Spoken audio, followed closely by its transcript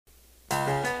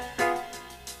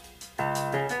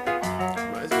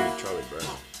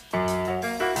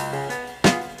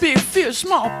Fish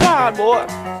Small Pod, boy.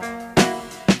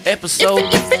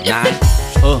 Episode 9.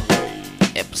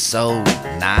 Episode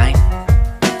 9.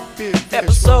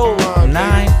 Episode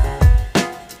 9.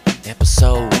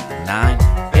 Episode 9.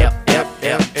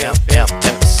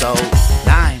 Episode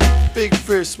 9. Big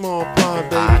Fish Small Pod,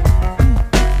 baby.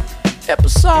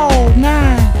 Episode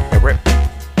 9.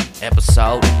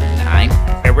 Episode 9.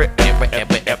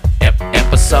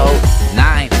 Episode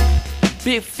 9.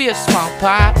 Big Fish Small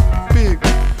Pod. Big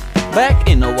Back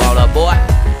in the water, boy.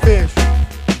 Fish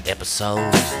Episode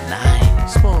 9.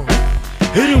 Small.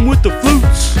 Hit him with the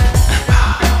flutes.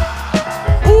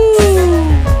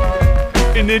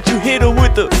 Ooh. And then you hit him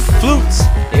with the flutes.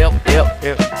 Yep.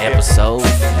 Episode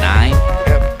 9.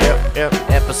 Yep.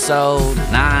 Episode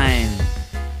 9.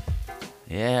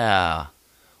 Yeah.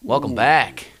 Welcome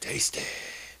back. Tasty.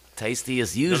 Tasty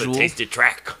as usual. Tasty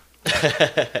track.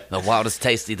 The wild is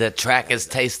tasty. The track is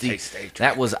tasty. Tasty track.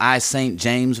 That was I St.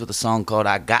 James with a song called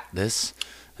I Got This.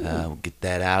 We'll get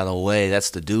that out of the way. That's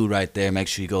the dude right there. Make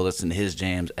sure you go listen to his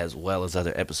jams as well as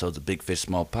other episodes of Big Fish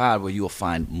Small Pod, where you will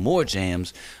find more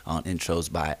jams on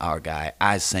intros by our guy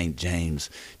I St.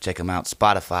 James. Check him out.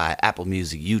 Spotify, Apple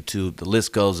Music, YouTube. The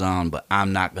list goes on, but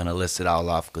I'm not going to list it all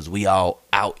off because we all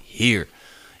out here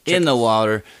in the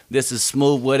water. This is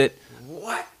Smooth With It.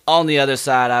 What? On the other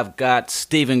side, I've got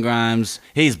Steven Grimes.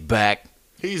 He's back.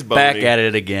 He's bony. Back at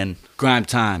it again. Grime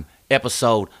Time,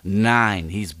 episode 9.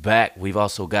 He's back. We've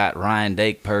also got Ryan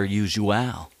Dake, per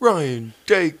usual. Ryan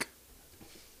Dake.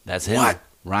 That's him. What?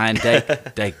 Ryan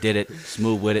Dake. Dake did it.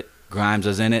 Smooth With It. Grimes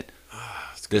is in it.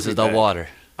 This is the water.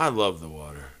 I love the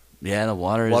water. Yeah, the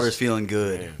water is. Water's feeling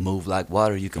good. Man. Move like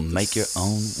water. You can make your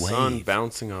own Sun wave.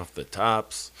 bouncing off the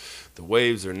tops. The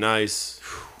waves are nice.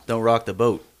 Don't rock the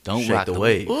boat. Don't Shake rock the the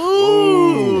wave.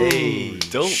 Ooh. Hey.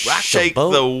 Don't rock Shake the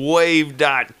boat.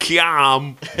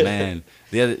 thewave.com. Man,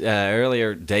 the other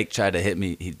earlier, Dake tried to hit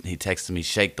me. He texted me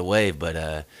 "shake the wave,"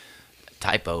 but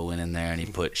typo went in there and he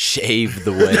put "shave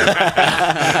the wave."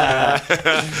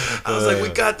 I was like, we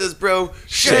got this, bro.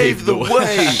 Shave the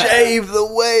wave. Shave the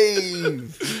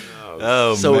wave.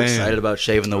 Oh, So excited about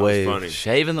shaving the wave. Funny.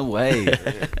 Shaving the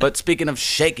wave. But speaking of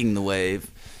shaking the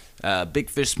wave, Big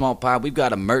Fish Small Pod, we've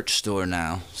got a merch store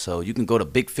now. So you can go to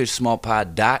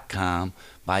bigfishsmallpod.com,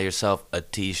 buy yourself a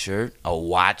t-shirt, a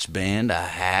watch band, a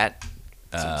hat,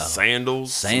 Some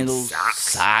sandals. some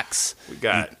socks. We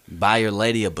got Buy your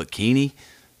lady a bikini,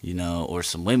 or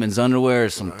some women's underwear, or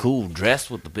some cool dress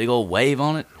with the big old wave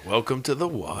on it. Welcome to the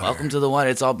water. Welcome to the water.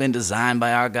 It's all been designed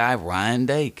by our guy, Ryan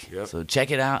Dake. Yep. So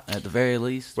check it out at the very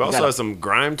least. We also got have some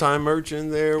Grime Time merch in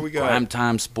there. We got Prime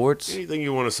Time Sports. anything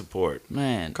you want to support.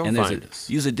 Man, Come and there's find us.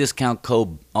 use a discount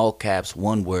code, all caps,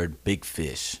 one word, Big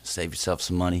Fish. Save yourself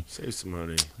some money. Save some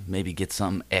money. Maybe get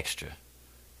something extra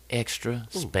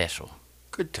special.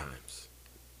 Good times.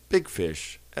 Big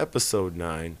Fish, episode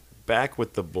 9. Back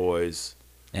with the boys.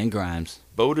 And Grimes.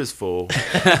 Boat is full.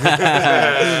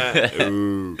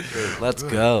 Ooh. Let's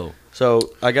go.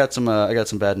 So I got some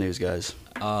bad news, guys.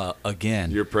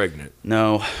 Again. You're pregnant.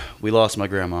 No, we lost my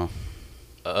grandma.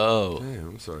 Oh, Damn,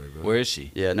 I'm sorry, bro. where is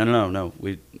she? Yeah, no.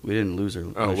 We didn't lose her.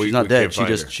 Oh, No, we she's not can't dead. She find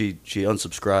just her. she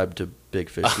unsubscribed to Big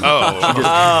Fish.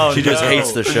 Oh, She just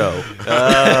hates the show.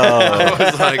 I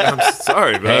was like, I'm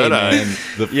sorry, Hey, bud. man.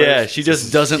 Yeah, she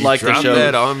just doesn't like the Drop show.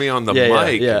 that on me on the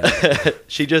mic. Yeah.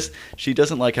 she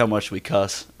doesn't like how much we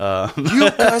cuss.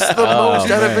 You cuss the most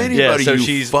out of anybody, yeah, so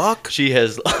you fuck. she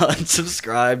has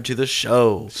unsubscribed to the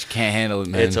show. She can't handle it,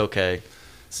 man. It's okay.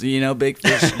 So, Big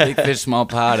Fish, Small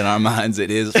Pod, in our minds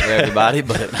it is for everybody,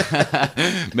 but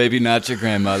maybe not your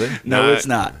grandmother. No, it's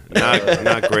not. Not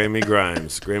Grammy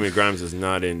Grimes. Grammy Grimes is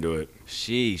not into it.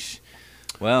 Sheesh.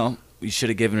 Well, you should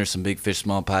have given her some Big Fish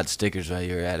Small Pod stickers while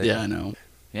you were at it. Yeah, I know.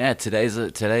 Yeah, today's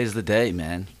the day,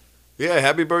 man. Yeah,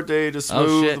 happy birthday to Oh,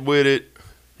 Smooth shit. With It,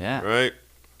 Yeah. right?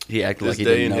 He acted This like he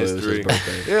day didn't in know it was history. his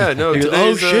birthday. Yeah, no, He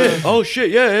goes, today's oh shit,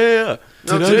 yeah.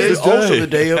 No, Today's today's also day. the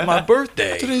day of my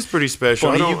birthday. Today's pretty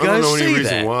special. Funny I you don't guys know any say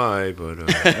reason that. why, but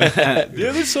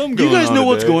Yeah, there's some You guys know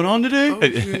what's going on today?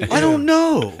 shit, I don't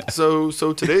know. so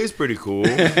today's pretty cool.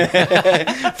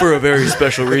 For a very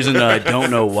special reason that I don't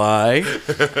know why.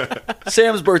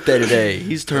 Sam's birthday today.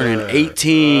 He's turning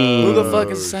 18. Who the fuck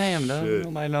is Sam, though? shit.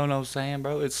 Nobody know Sam,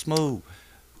 bro. It's Smooth.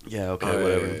 Yeah, okay, Oh, yeah,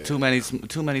 whatever. yeah.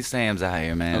 Too many Sams out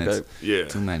here, man. Okay. It's Yeah.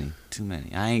 too many.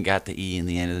 I ain't got the E in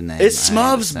the end of the name. It's I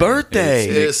ain't Smuv's the same. birthday.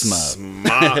 It's This Big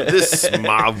Smub. this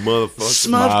Smav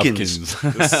motherfucker. Smuvkins.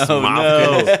 This Oh,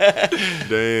 Smavkins.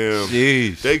 Damn.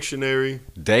 Jeez. Dictionary.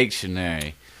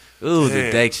 Dictionary. Ooh, the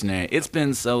Damn. dictionary. It's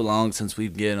been so long since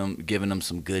we've given him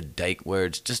some good dike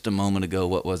words. Just a moment ago,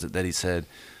 what was it that he said?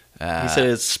 He said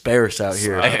it's sparse out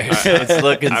here. It's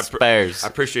looking sparse. I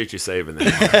appreciate you saving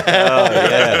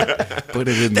that. Put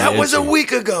it in That the was a entry.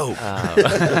 week ago.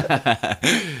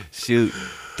 Shoot.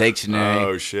 Dictionary.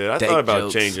 Oh shit! I Date thought about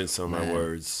jokes. changing some of my Man.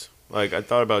 words. Like I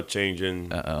thought about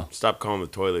changing. Uh-oh. Stop calling the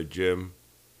toilet Jim.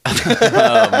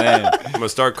 Oh, man. I'm gonna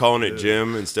start calling it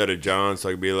Jim instead of John, so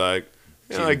I can be like,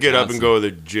 Jim I get up Johnson. and go to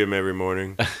the gym every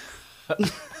morning.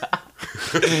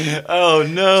 Oh,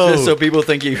 no. Just so people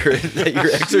think that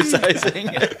you're exercising.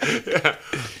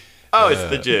 Oh, it's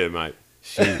the gym. I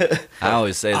I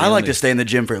always say I like to stay in the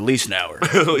gym for at least an hour.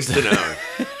 at least an hour.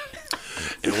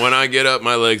 And when I get up,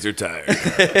 my legs are tired.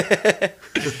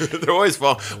 They're always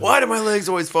fall. Why do my legs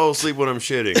always fall asleep when I'm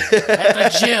shitting?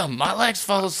 at the gym. My legs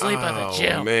fall asleep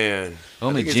Oh man!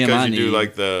 Only I think it's gym I because you do need.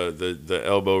 like the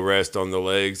elbow rest on the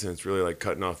legs, and it's really like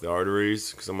cutting off the arteries.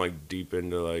 Because I'm like deep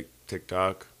into like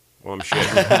TikTok while I'm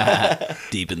shitting,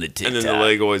 Deep in the and TikTok. then the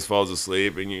leg always falls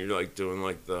asleep, and you're like doing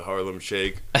like the Harlem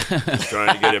Shake, just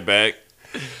trying to get it back.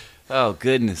 Oh,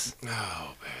 goodness.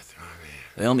 Oh, bathroom.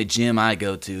 The only gym I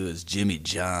go to is Jimmy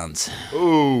John's.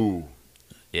 Ooh,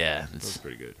 Yeah, that's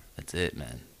pretty good. that's it,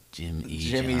 man. Jimmy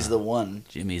Jimmy's John. the one.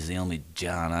 Jimmy's the only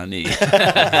John I need.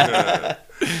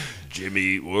 Jimmy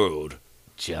Eat World.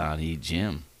 Johnny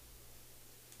Jim.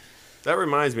 That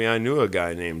reminds me, I knew a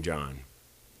guy named John.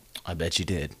 I bet you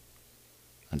did.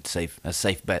 That's safe. A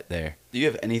safe bet there. Do you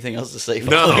have anything else to say? No,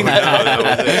 following that? that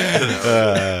was it.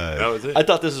 That was it. I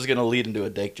thought this was going to lead into a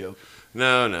date joke.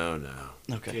 No.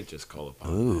 Okay. Can't just call upon.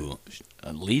 Ooh,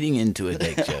 leading into a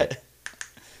date joke.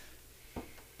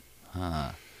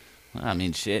 Huh. Well, I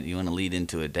mean, shit. You want to lead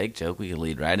into a date joke? We can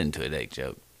lead right into a date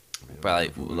joke.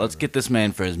 Probably. Let's get this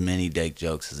man for as many date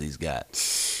jokes as he's got.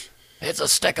 It's a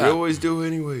stick We up. always do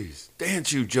anyways.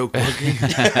 Dance, you joke monkey.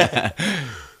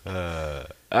 All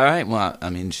right. Well, I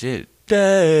mean, shit.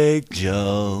 Date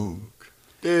joke.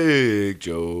 Big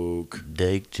joke.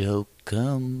 Date joke.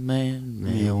 Come and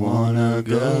me wanna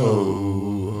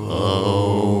go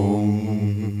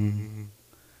home.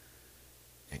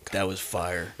 That was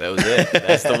fire. That was it.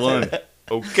 That's the one.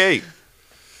 Okay.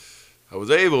 I was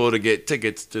able to get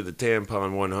tickets to the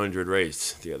Tampon 100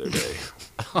 race the other day.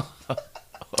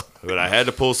 But I had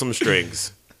to pull some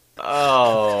strings.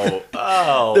 Oh.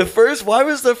 Why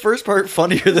was the first part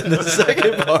funnier than the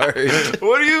second part?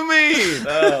 What do you mean?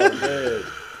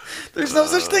 There's no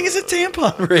such thing as a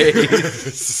tampon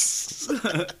race.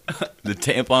 The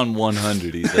Tampon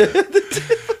 100, he said.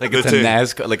 Like it's a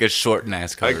NASCAR, like a short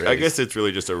NASCAR race. I guess it's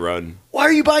really just a run. Why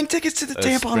are you buying tickets to the A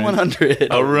Tampon sprint. 100?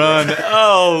 A run.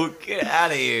 Oh, get out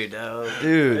of here, dog.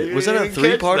 Dude, was that a You didn't catch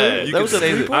three-parter? that. You That could was a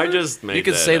say that- three-parter? I just made You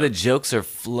could that say up. the jokes are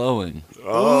flowing,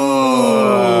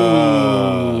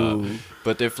 Ooh.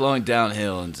 but they're flowing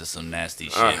downhill into some nasty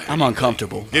shit. right. I'm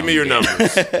uncomfortable. Give me your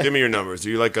numbers. Give me your numbers. Are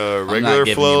you like a not regular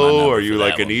giving you my flow? number Or are you for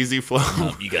like that an one. easy flow?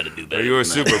 No, you got to do better. Are you a than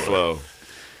that. super flow?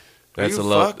 That's you a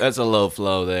low. fuck? That's a low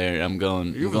flow there. I'm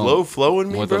going. You I'm going low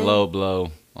flowing me, with bro? a low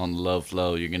blow on the low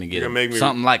flow. You're gonna get You're gonna make me-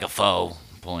 something like a foe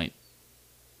point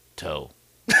toe.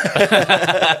 You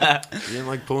didn't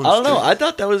like pulling I don't know. strings? I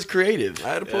thought that was creative.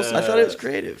 I had to pull some I thought it was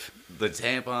creative. The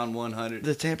Tampon 100.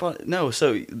 The tampon. No,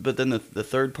 but then the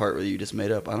third part where you just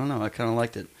made up. I don't know. I kind of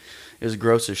liked it. It was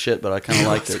gross as shit, but I kind of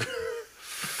liked it.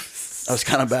 I was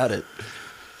kind of about it.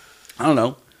 I don't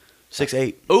know.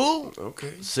 6'8". Ooh,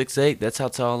 Okay. 6'8". That's how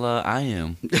tall I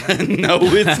am. No,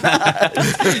 it's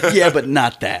not. Yeah, but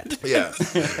not that. Yeah.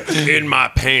 In my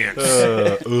pants.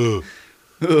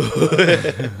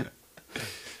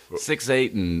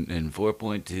 6'8" and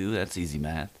 4.2. That's easy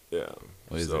math. Yeah.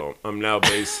 What is So I'm now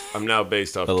based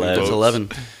off 11. two It's votes. 11.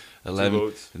 11,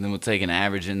 votes. and then we'll take an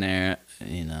average in there,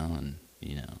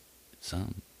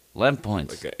 some 11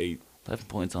 points. Like an 8. 11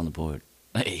 points on the board.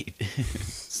 8,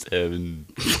 7,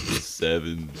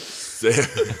 7.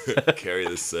 Carry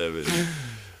the 7.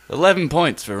 11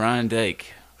 points for Ryan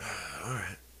Dake. All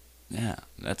right. Yeah,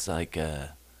 that's like you're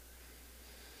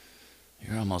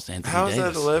almost Anthony How's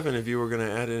Davis. that 11 if you were going to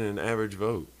add in an average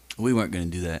vote? We weren't going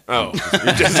to do that. Oh,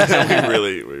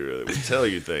 we tell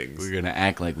you things, We were going to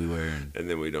act like we were. And and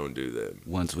then we don't do them.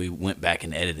 once we went back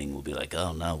in editing, we'll be like,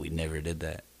 oh, no, we never did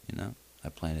that. I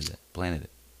planted it.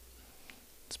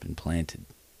 It's been planted.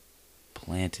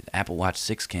 Apple Watch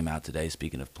 6 came out today,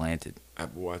 speaking of planted.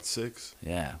 Apple Watch 6,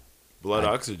 Yeah. blood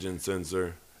oxygen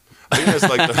sensor. I think that's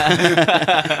like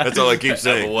that's all I keep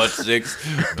saying. Watch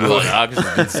 6, blood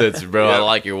oxygen sensor, bro. Yeah. I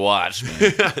like your watch,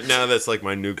 man. Now that's like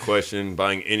my new question.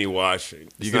 Buying any watch,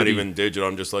 it's You're not gonna be- even digital.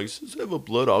 I'm just like, does it have a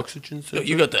blood oxygen sensor?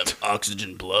 You got that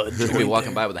oxygen blood. You'll be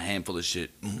walking by with a handful of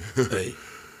shit. Hey.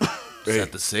 Is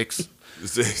that the 6?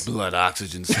 Blood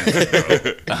oxygen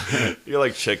sensor. You're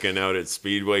like checking out at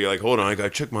Speedway. You're like, hold on, I gotta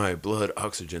check my blood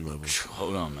oxygen level.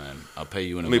 Hold on, man. I'll pay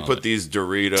you in a Let me moment. put these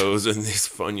Doritos and these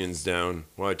Funyuns down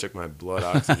while I check my blood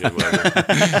oxygen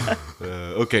level.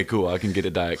 Okay, cool. I can get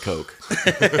a Diet Coke.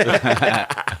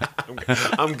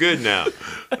 I'm good now.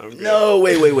 I'm good. No,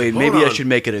 wait. Maybe I on. should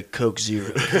make it a Coke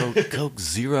Zero. Coke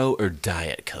Zero or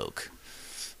Diet Coke?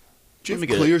 Do you Let have me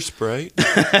get clear Sprite?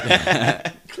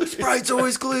 Sprite's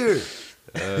always clear.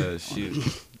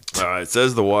 Shoot. All right, it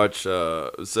says the watch.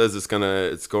 It says it's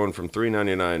going from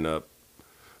 $3.99 up.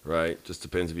 Right, just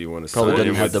depends if you want to Probably sign doesn't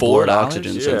in have with the blood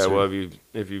oxygen Yeah, sensor. well,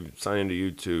 if you sign into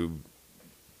YouTube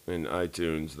and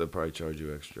iTunes, they'll probably charge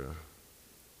you extra.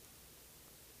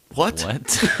 What?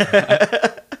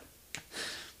 What?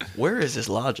 Where is this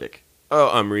logic? Oh,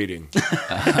 I'm reading.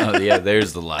 Oh, yeah,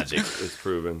 there's the logic. It's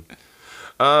proven.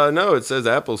 No, it says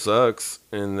Apple sucks,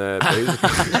 and that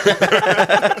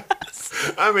basically.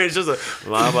 I mean, it's just a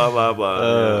blah blah blah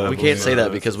blah. We can't say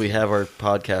that because we have our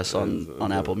podcast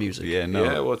on Apple Music. Yeah, no.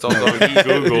 Yeah, well, it's all on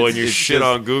Google, and you It's shit just-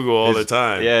 on Google all the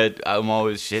time. Yeah, I'm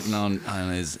always shitting on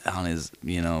his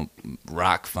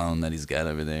rock phone that he's got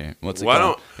over there. What's it Why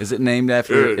called? don't- Is it named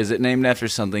after? Dude. Is it named after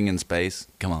something in space?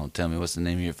 Come on, tell me what's the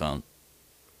name of your phone?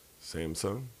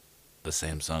 Samsung The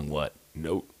Samsung what?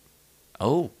 Note,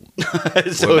 Oh,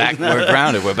 So we're back. We're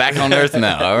grounded. We're back on Earth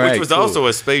now. All right. which was cool. also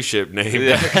a spaceship name.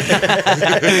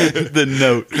 the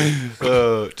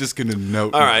note. Just gonna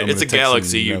note. All right, I'm it's a gonna take some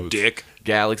Galaxy, you notes. dick.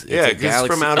 Galaxy. Yeah, it's a 'cause it's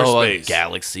Galaxy. from outer oh, space. A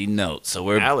Galaxy Note. So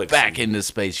we're Galaxy. back into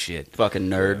space shit. fucking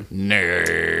nerd.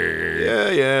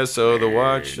 Nerd. Yeah. So the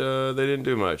watch, they didn't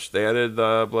do much. They added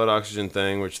the blood oxygen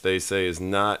thing, which they say is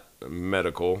not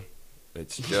medical.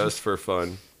 It's just for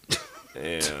fun.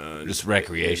 And Just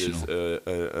recreational. It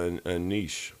is a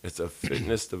niche. It's a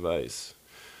fitness device.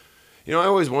 You know, I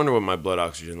always wonder what my blood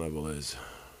oxygen level is.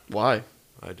 Why?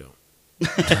 I don't.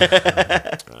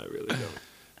 I really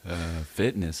don't.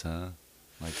 Fitness, huh?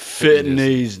 Like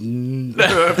Fitness.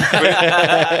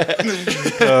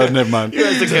 Oh, never mind. You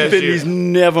have to catch Fitness. you.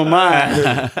 Never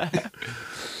mind.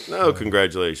 No,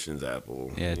 congratulations,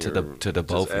 Apple. Yeah, to You're the just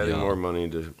both of adding y'all. more money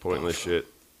to pointless shit.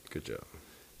 Good job.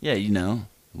 Yeah, you know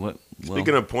what? Well,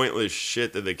 Speaking of pointless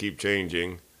shit that they keep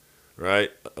changing, right?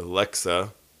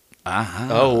 Alexa. uh-huh.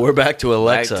 Oh, we're back to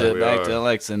Alexa. We back are. to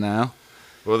Alexa now.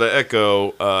 Well, the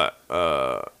Echo,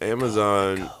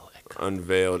 Amazon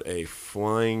unveiled a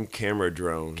flying camera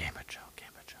drone. Camera drone.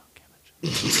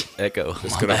 Echo.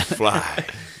 It's gonna fly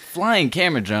Flying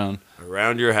camera drone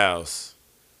around your house.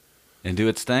 and do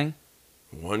its thing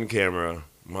One camera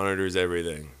monitors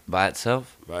everything by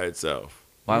itself. by itself.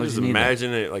 Why would just you need that?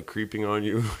 imagine it like creeping on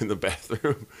you in the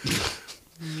bathroom?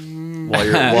 While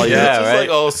you're Yeah, it's just right. like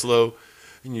all slow,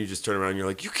 and you just turn around. and You're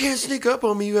like, you can't sneak up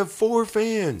on me. You have 4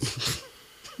 fans.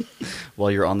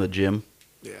 while you're on the gym.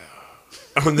 Yeah,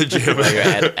 on the gym. While you're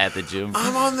at the gym.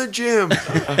 I'm on the gym.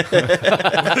 What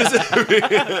does that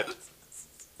mean?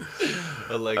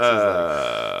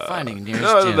 Alexa's finding nearest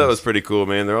No, gym. that was pretty cool,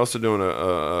 man. They're also doing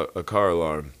a car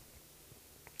alarm.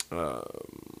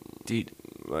 Dude,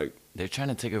 Like, they're trying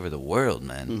to take over the world,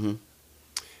 man. Mm-hmm.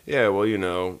 yeah, well, you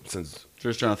know, since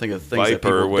Just trying to think of things that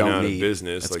Viper people went don't out of need.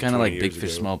 business, It's like kind of 20 like Big years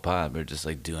Fish ago. Small Pod. We're just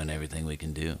like doing everything we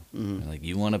can do. We're like,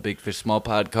 you want a Big Fish Small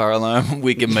Pod car alarm?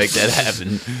 We can make that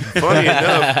happen. Funny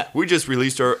enough, we just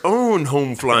released our own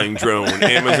home flying drone,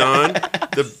 Amazon.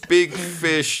 The Big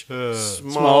Fish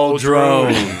Small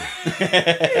Drone.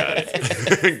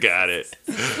 Got it.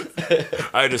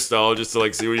 I had to stall just to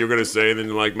like see what you were gonna say, and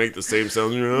then like make the same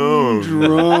sound. Oh.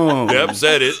 Drone. Yep,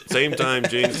 said it. Same time,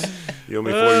 Jinx. You owe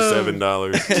me $47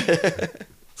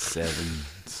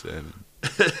 Seven.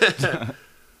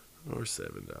 or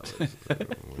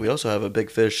 $7. We also have a big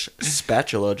fish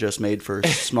spatula just made for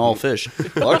small fish.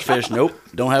 Large fish, nope,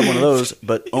 don't have one of those,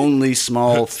 but only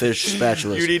small fish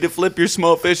spatulas. You need to flip your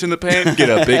small fish in the pan. Get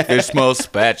a Big Fish Small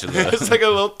spatula. It's like a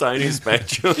little tiny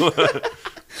spatula.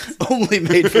 Only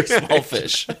made for small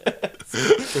fish.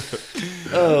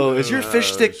 Oh, is your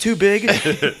fish stick too big?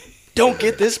 Don't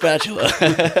get this spatula.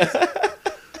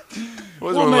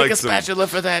 Wasn't We'll one make like a spatula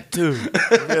for that too.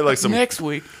 like some Next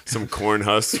week. some corn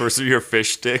husks for some of your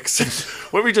fish sticks.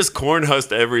 What if we just corn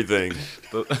husked everything?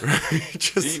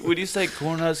 Just, When you say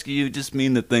corn husk, you just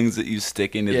mean the things that you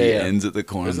stick into Yeah, the yeah. ends of the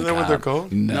corn. Isn't on the that what they're cob.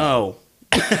 called? No.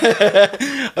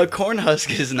 A corn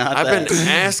husk is not I've that. been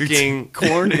asking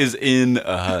Corn is in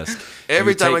a husk.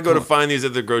 every You time take I go to corn- find these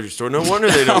at the grocery store. No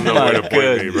wonder they don't know where to point me,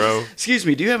 goodness. bro. Excuse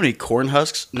me, do you have any corn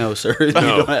husks? No, sir. You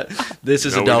No. don't have- this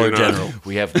is No, a we Dollar do not. General.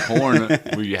 We have corn.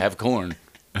 We have corn.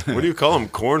 What do you call them?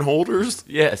 Corn holders?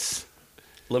 Yes.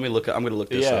 Let me look. I'm gonna look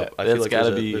this Yeah, up. I feel that's like gotta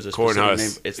there's be a, there's a corn specific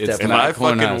husk. name. It's If If definitely not I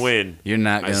corn fucking husk, win, you're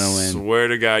not I gonna win. swear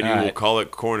to God, you All will right. call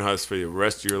it corn husk for the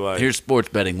rest of your life. Here's sports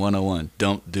betting 101.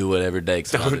 Don't do whatever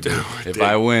Dake's about to Don't do do. what If Dake-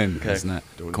 I win, Okay. it's not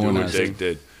Don't corn do what husk. Dake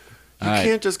did. You All right.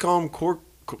 can't just call them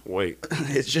wait.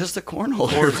 it's just a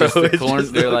cornhole. Or just bro. the It's corn.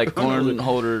 just They're a like corn corn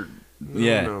holder. No,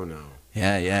 Yeah. no.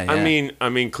 Yeah, yeah, yeah. I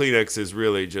mean, Kleenex is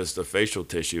really just a facial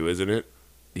tissue, isn't it?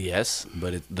 yes,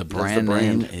 but the the brand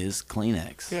brand. name is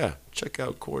Kleenex. Yeah. Check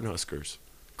out Cornhuskers.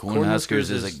 Cornhuskers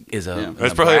Cornhuskers is a yeah.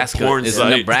 That's probably a Nebraska, porn it's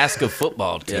site. a Nebraska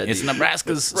football team. Yeah, it's dude.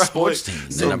 Nebraska's Right. sports team.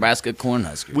 The So- Nebraska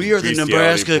Cornhuskers. We are the Bestiality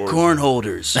Nebraska porn. corn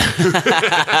holders.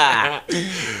 Got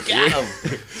 'em.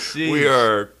 We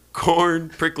are corn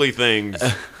prickly things.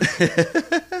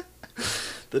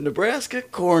 The Nebraska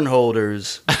corn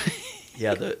holders.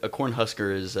 Yeah, a corn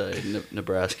husker is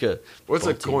Nebraska. What's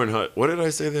a football team. corn hut? What did I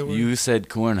say they were? You said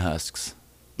corn husks.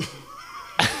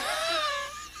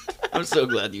 I'm so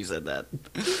glad you said that.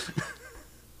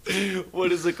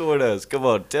 What is a corn husk? Come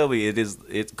on, tell me.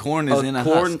 It's corn is in a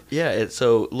corn. husk. Yeah.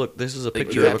 So look, this is a Like,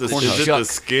 picture you of have a to corn is husk. it the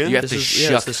skin? You have This to is- yeah,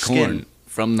 shuck it's the corn skin.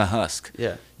 from the husk.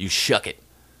 Yeah. You shuck it,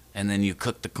 and then you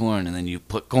cook the corn, and then you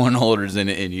put corn holders in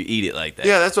it, and you eat it like that.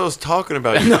 Yeah, that's what I was talking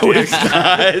about. You No, dick. it's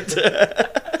not.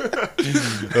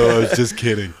 Oh, I was just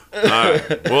kidding. All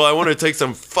right. Well, I want to take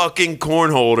some fucking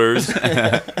corn holders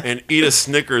and eat a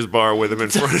Snickers bar with them in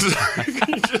front of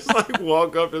them. Just like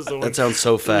walk up to someone. That sounds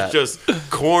so who's fat. just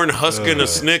corn husking a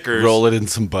Snickers. Roll it in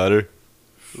some butter.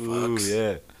 Fucks. Ooh,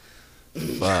 yeah.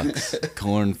 Fucks.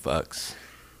 Corn fucks.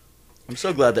 I'm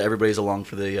so glad that everybody's along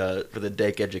for the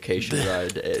Dake education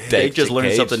ride. Dake just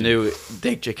learned something new.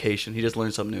 Dake-education. He just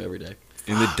learns something new every day.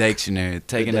 In the dictionary.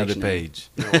 Take The another dictionary. page.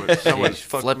 Someone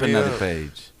fucked Flip me another up.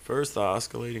 page. First, the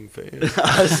oscillating fan.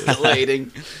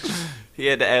 Oscillating. He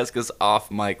had to ask us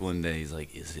off mic one day. He's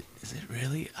like, "Is it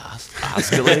really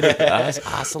oscillating?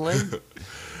 Oscillating?"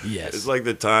 Yes. It's like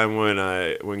the time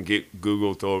when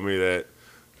Google told me that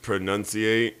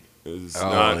pronunciate is Oh,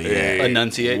 not yeah. a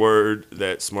Enunciate? word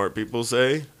that smart people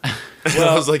say. And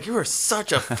I was like, you are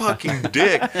such a fucking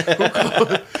dick.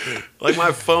 Like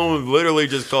my phone literally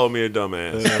just called me a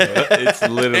dumbass. It's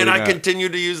literally. And I not.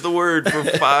 continued to use the word for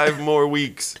 5 more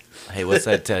weeks. Hey, what's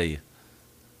that tell you?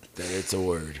 That it's a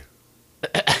word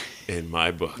in my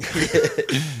book.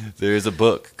 There is a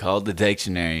book called The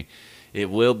Dictionary. It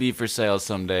will be for sale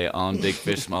someday on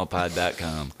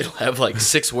bigfishsmallpod.com. It'll have like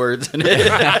 6 words in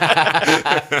it.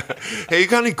 Hey, you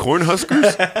got any corn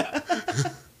huskers?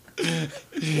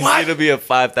 What? It'll be a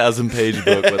 5,000-page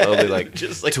book with only like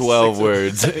Just like 12 6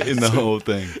 words in the whole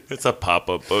thing. It's a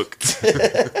pop-up book.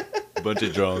 A bunch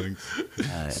of drawings.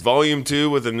 Volume 2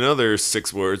 with another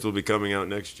 6 words will be coming out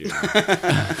next year.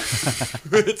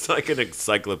 It's like an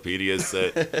encyclopedia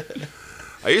set.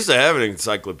 I used to have an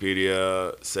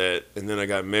encyclopedia set, and then I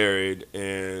got married,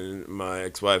 and my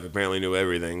ex-wife apparently knew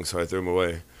everything, so I threw them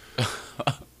away.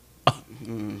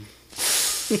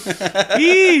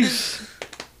 Yeesh.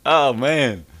 Oh,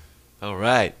 man. All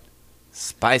right.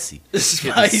 Spicy.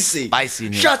 Spicy. Spicy.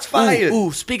 in here. Shots fired.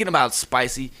 Ooh, speaking about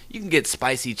spicy, you can get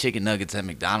spicy chicken nuggets at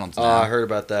McDonald's Oh, now. I heard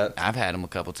about that. I've had them a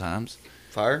couple times.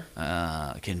 Fire?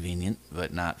 Convenient,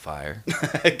 but not fire.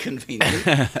 Convenient.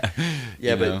 Yeah,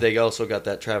 You but know. they also got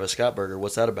that Travis Scott burger.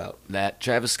 What's that about? That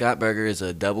Travis Scott burger is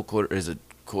a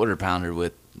quarter pounder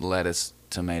with lettuce,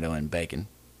 tomato, and bacon,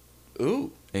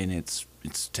 Ooh. and it's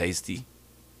tasty.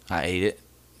 I ate it.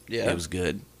 Yeah. It was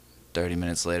good. 30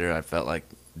 minutes later, I felt like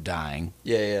dying.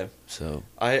 Yeah. So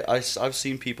I've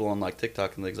seen people on like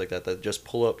TikTok and things like that just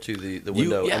pull up to the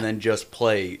window yeah. and then just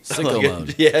play Sicko like,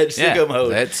 mode. Yeah, sicko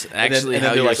mode. That's And then- actually and then how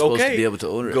they're you're like, supposed okay, to be able to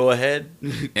order it. Go ahead,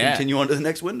 Yeah. continue on to the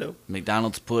next window.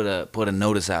 McDonald's put a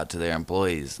notice out to their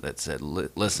employees that said,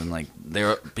 "Listen, like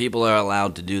people are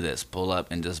allowed to do this. Pull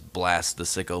up and just blast the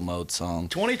sicko mode song,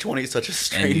 2020 is such a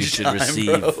strange and you should time,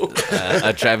 receive bro.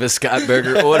 a Travis Scott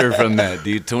burger order from that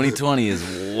dude. 2020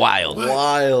 is wild.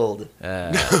 Wild.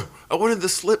 I wanted the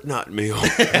Slipknot meal.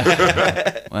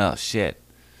 Well, shit.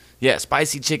 Yeah,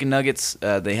 spicy chicken nuggets.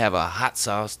 They have a hot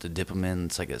sauce to dip them in.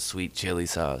 It's like a sweet chili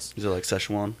sauce. Is it like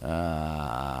Szechuan?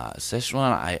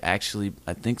 Szechuan.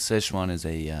 I think Szechuan is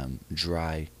a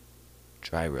dry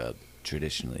rub.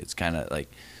 Traditionally, it's kind of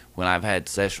like when I've had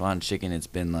Szechuan chicken. It's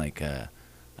been like I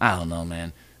don't know,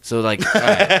 man. So like all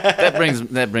right, that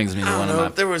brings me to I one don't of know my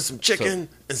if there was some chicken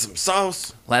and some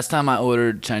sauce. Last time I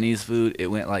ordered Chinese food, it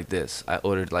went like this. I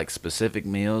ordered like specific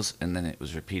meals, and then it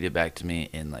was repeated back to me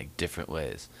in like different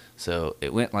ways. So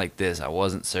it went like this. I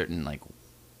wasn't certain like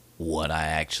what I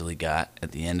actually got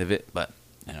at the end of it, but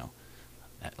you know,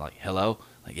 like hello,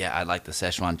 like yeah, I'd like the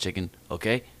Szechuan chicken,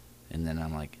 okay, and then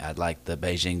I'm like I'd like the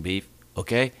Beijing beef,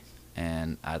 okay,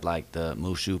 and I'd like the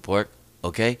mushu pork,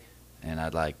 okay? And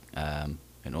I'd like an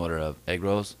order of egg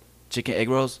rolls, chicken egg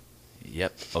rolls,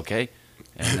 yep, okay?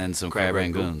 And then some crab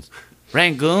rangoons.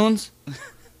 Rangoons?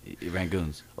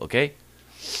 Rangoons, okay?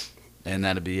 And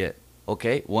that'd be it.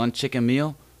 Okay, one chicken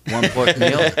meal, one pork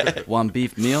meal, one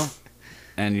beef meal,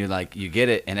 and you get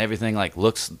it, and everything like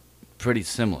looks pretty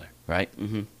similar, right?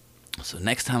 Mhm. So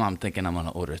next time I'm thinking I'm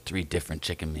gonna order 3 different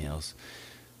chicken meals,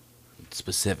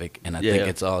 specific, and I Yeah. think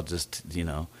it's all just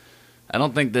I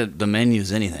don't think that the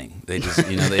menu's anything. They just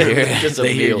they hear Just a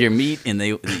they hear meal. your meat and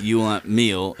you want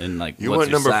meal and like You what's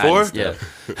want your number side 4? and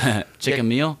stuff. Chicken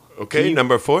meal. Okay,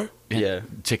 number 4. Yeah.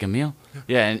 Chicken meal.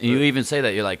 Yeah, and you even say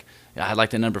that you're like, I'd like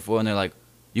the number 4, and they're like,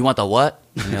 you want the what?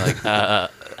 And you're like,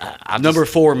 I'm Number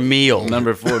 4 meal.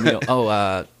 number 4 meal.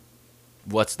 Oh,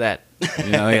 what's that?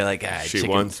 You're like, She chicken.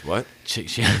 wants what?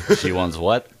 She wants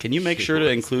what? Can you make She sure to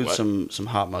wants include what? some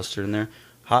hot mustard in there?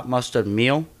 Hot mustard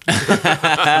meal? No.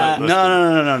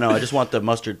 I just want the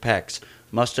mustard packs.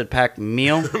 Mustard pack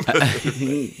meal?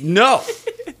 No.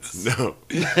 No.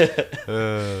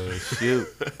 Shoot.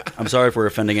 I'm sorry if we're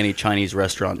offending any Chinese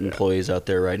restaurant employees out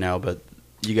there right now, but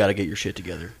you got to get your shit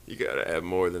together. You gotta have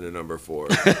more than a number 4.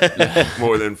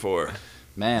 More than 4.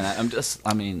 Man,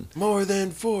 I mean, More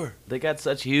than 4. they got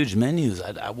such huge menus.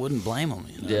 I wouldn't blame them.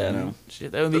 Yeah, I know.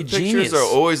 Shit, that would The be pictures genius. are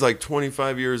always like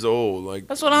 25 years old. Like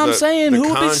That's what I'm saying. Who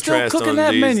would be still contrast cooking on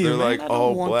that these, menu, They're man? like I don't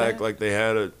all want black. that. Like they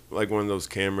had one of those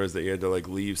cameras that you had to like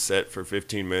leave set for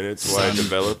 15 minutes while it Sun.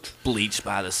 developed Bleached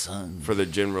by the sun. for the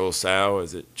General Tso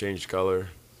as it changed color.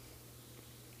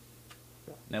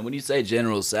 Now, when you say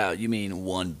General Tso, you mean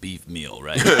one beef meal,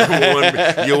 right?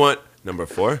 You want number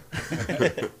 4?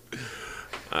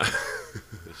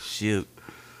 Shoot.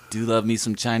 Do love me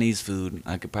some Chinese food.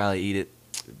 I could probably eat it.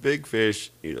 Big fish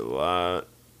eat a lot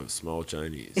of small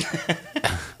Chinese.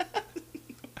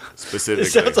 Specifically,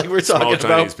 It sounds like we're small talking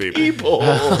Chinese about people.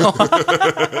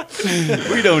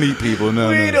 We don't eat people, no.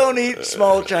 We don't eat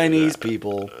small Chinese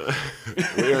people.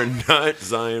 We are not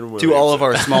Zion Williamson. To all of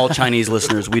our small Chinese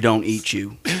listeners, we don't eat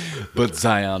you. But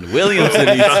Zion Williamson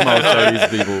eats small Chinese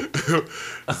people.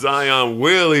 Zion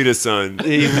will eat a son.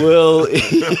 He will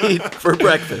eat for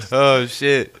breakfast. Oh,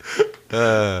 shit.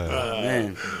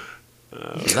 Man.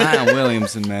 Zion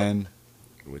Williamson, man.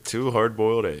 With 2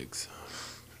 hard-boiled eggs.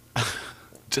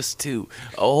 Just 2.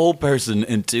 A whole person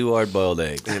and 2 hard-boiled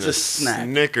eggs. And Just snack.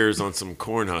 Snickers on some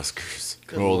Cornhuskers.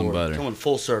 Good Rolled in Lord. butter. Going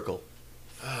full circle.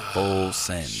 Full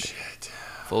send.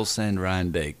 Full send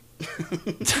Ryan Dake.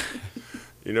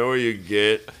 You know where you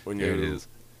get when There it you is.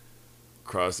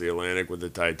 cross the Atlantic with the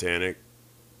Titanic?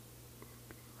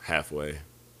 Halfway.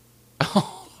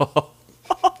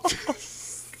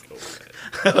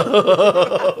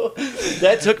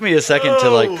 That took me a second to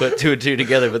like put 2 and 2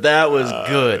 together, but that was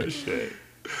good. Shit.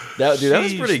 That was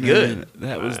pretty Sheesh, good. man.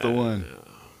 That was the one.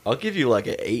 I'll give you like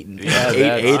an 8 and Yeah,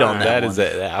 8 on that.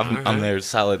 That one. is I'm there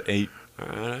solid 8. All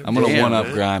right, I'm gonna Damn, one up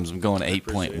man. Grimes. I'm going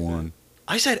appreciate 8.1.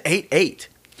 I said 8.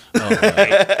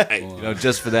 Hey,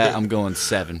 Just for that, I'm going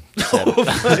 7.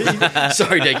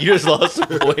 Sorry, Dick, you just lost some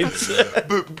points.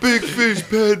 big fish,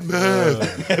 bad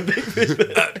math.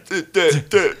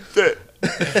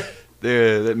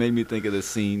 There, that made me think of the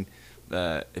scene.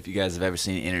 If you guys have ever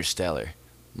seen Interstellar,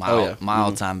 my Oh, yeah. my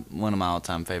all-time one of my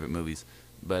all-time favorite movies.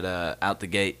 But out the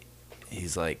gate,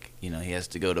 he's like, he has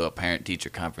to go to a parent-teacher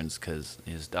conference because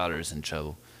his daughter is in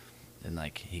trouble. And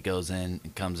like he goes in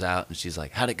and comes out, and she's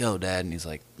like, "How'd it go, Dad?" And he's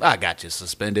like, "I got you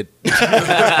suspended."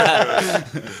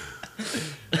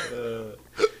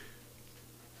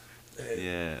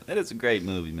 Yeah, that is a great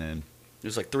movie, man. It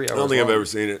was like 3 hours I don't think I've long. ever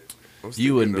seen it. I was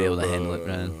You wouldn't thinking be able to of, handle it,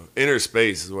 Ryan. Inner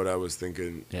Space is what I was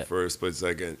thinking Yeah. for a split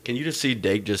second. Can you just see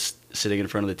Dig just sitting in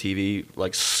front of the TV,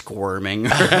 like squirming,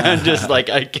 just like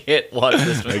I can't watch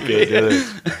this movie.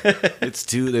 It's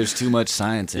there's too much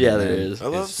science in it. Yeah, there man. is. I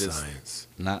love It's just science.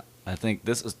 Not. I think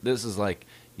this is like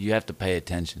you have to pay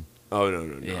attention. Oh,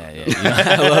 no. Yeah.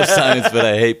 I love science, but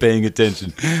I hate paying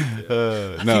attention.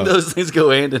 I think those things go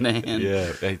hand in hand.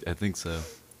 Yeah, I think so.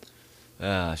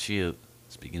 Shoot.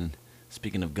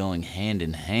 Speaking of going hand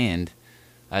in hand,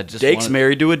 I just Dake's wanted-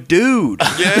 married to a dude.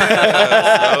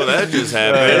 Yeah. Oh, that just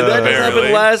happened. that just happened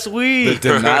apparently. last the week.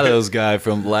 Donatos guy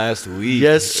from last week.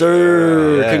 Yes,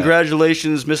 sir. Yeah.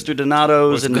 Congratulations, Mr.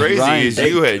 Donatos What's and crazy Ryan is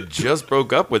Dake. you had just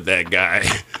broke up with that guy.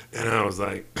 And I was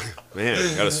like, man,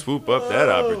 got to swoop up that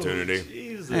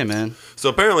opportunity. Hey, man. So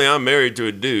apparently I'm married to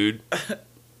a dude,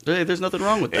 Hey, there's nothing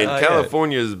wrong with and that.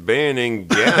 California's banning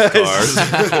gas cars.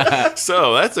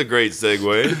 So that's a great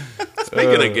segue.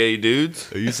 Speaking of gay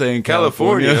dudes, Are you saying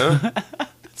California? California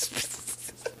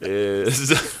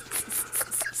is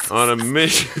on a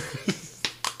mission.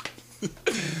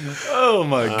 Oh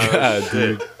my god,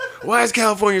 dude. Why is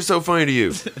California so funny to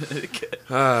you?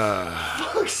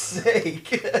 Fuck's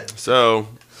sake. So,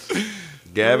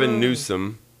 Gavin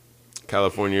Newsom,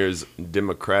 California's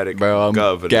Democratic Bro, I'm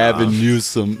governor. Gavin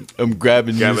Newsom. I'm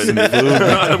grabbing Gavin, Newsom food.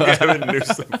 I'm Gavin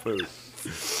Newsom food.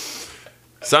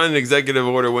 Signed an executive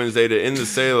order Wednesday to end the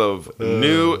sale of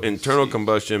new internal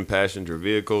combustion passenger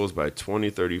vehicles by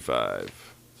 2035.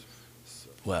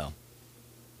 Well,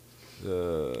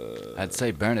 I'd say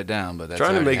burn it down, but that's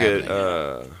Trying to already make it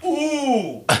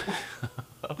happening.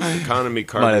 economy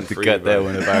carbon Might have to free. cut that by-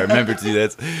 one if I remember to.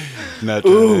 That's not.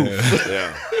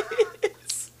 Yeah.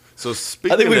 So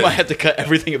speaking I think we of, might have to cut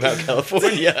everything about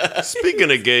California.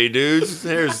 speaking of gay dudes,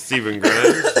 there's Stephen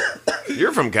Grimes.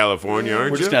 You're from California,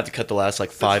 aren't We're you? just going to have to cut the last,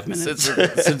 5 minutes.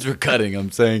 Since we're cutting, I'm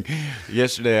saying.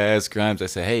 Yesterday I asked Grimes. I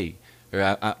said, "Hey," or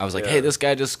I was like, Yeah. "Hey, this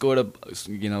guy just scored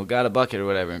got a bucket or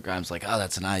whatever." And Grimes like, "Oh,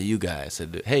 that's an IU guy." I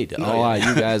said, "Hey, do all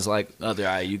IU guys like other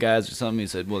IU guys or something?" He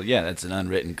said, "Well, yeah, that's an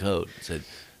unwritten code." I said,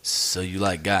 "So you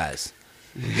like guys?"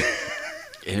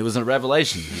 And it was a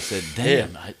revelation. He said,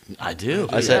 "Damn, I do."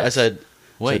 I said,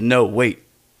 Wait. no, wait.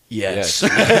 Yes.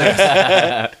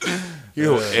 You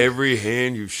know, every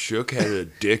hand you shook had a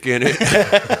dick in it.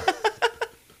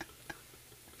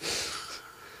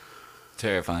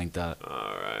 Terrifying thought.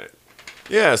 All right.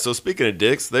 Yeah, so speaking of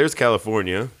dicks, there's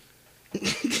California.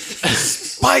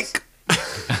 Spike!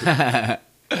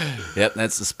 Yep,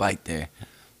 that's the spike there.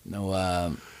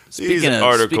 No, These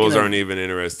articles aren't even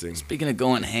interesting. Speaking of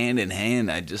going hand in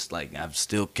hand, I've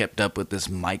still kept up with this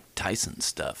Mike Tyson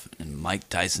stuff, and Mike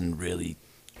Tyson really.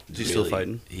 Is he still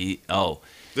fighting?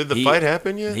 Did the fight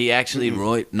happen yet? He actually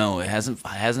no, it hasn't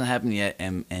happened yet,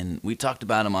 and we talked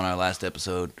about him on our last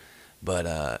episode,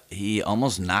 but he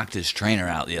almost knocked his trainer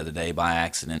out the other day by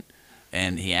accident,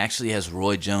 and he actually has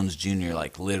Roy Jones Jr.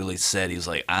 literally said he was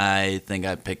like, "I think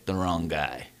I picked the wrong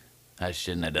guy. I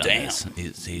shouldn't have done this."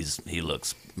 He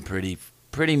looks pretty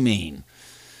mean,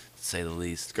 to say the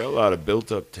least. It's got a lot of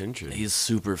built up tension. He's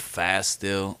super fast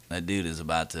still. That dude is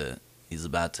about to.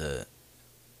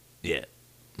 Yeah,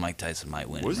 Mike Tyson might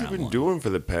win. What has he round been one. doing for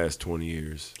the past 20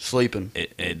 years? Sleeping.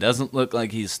 It doesn't look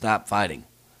like he's stopped fighting.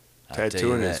 I'll tell you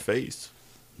Tattooing his that. face.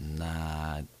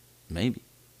 Nah, maybe.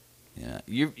 Yeah,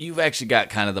 you've actually got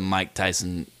kind of the Mike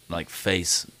Tyson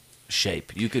face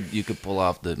shape. You could pull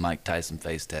off the Mike Tyson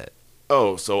face tat.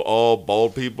 Oh, so all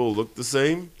bald people look the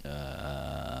same?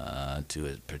 To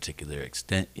a particular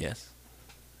extent, yes.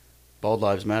 Bald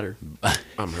lives matter.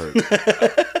 I'm hurt.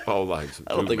 All lives.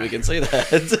 I don't think we can say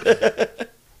that.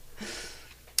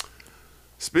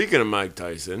 Speaking of Mike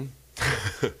Tyson,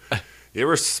 you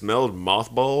ever smelled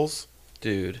mothballs?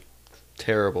 Dude,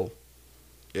 terrible.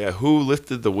 Yeah, who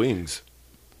lifted the wings?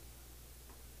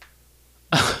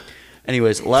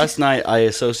 Anyways, last night I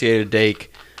associated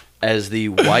Dake as the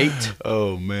white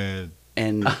Oh man.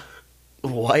 and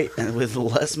with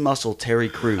less muscle Terry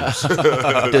Crews.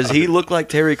 Does he look like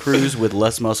Terry Crews with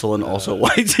less muscle and also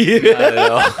white to you?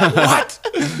 What?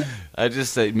 I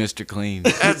just say Mr. Clean.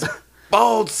 That's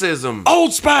bald-sism.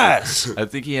 Old Spice. I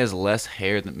think he has less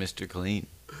hair than Mr. Clean.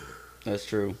 That's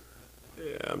true.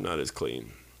 Yeah, I'm not as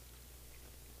clean.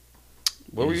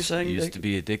 What were you saying, Used Dake? to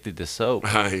be addicted to soap.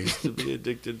 I used to be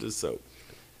addicted to soap.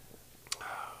 Oh,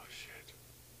 shit.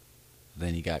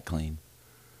 Then he got clean.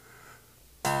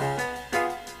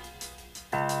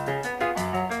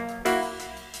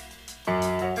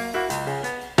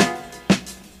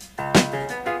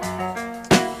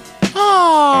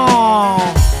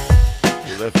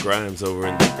 We left Grimes over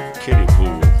in the kiddie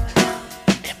pool.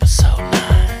 Episode 9.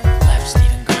 Left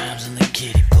Stephen Grimes in the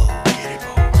kiddie pool.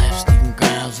 Left Stephen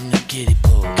Grimes in the kiddie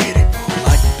pool.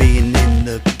 Like being in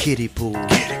the kiddie pool.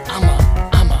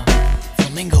 I'm a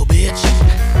flamingo bitch.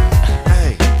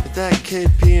 Hey, is that kid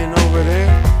peeing over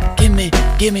there?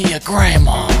 Give me a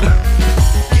grandma.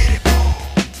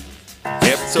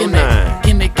 Episode 9.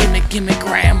 Give me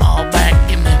grandma back.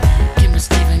 Give me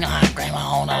Stephen grandma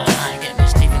on the line. Give me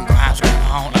Stephen Grimes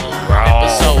grandma on the line.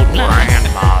 Episode 9.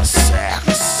 Grandma sex.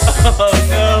 Oh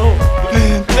no.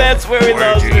 That's where we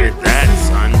Where'd lost you it. get that,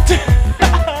 son?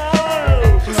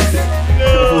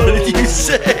 What did you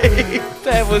say?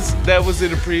 That was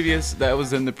in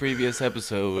the previous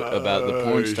episode about the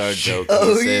porn star joke. He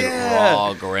Oh, said yeah.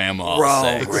 raw grandma Raw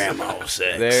sex. grandma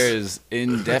sex. There is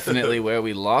indefinitely where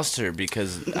we lost her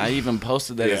because I even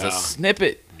posted that as Yeah. a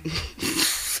snippet.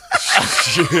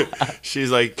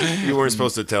 She's like, you weren't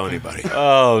supposed to tell anybody.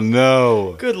 Oh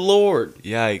no! Good Lord.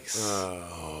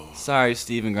 Yikes! Sorry,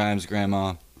 Stephen Grimes'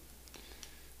 grandma.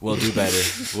 We'll do better.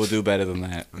 We'll do better than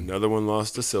that. Another one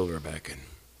lost to silverbacking.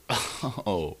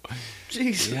 Oh,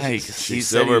 Jesus. yikes! She's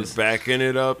silverbacking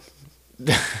it up.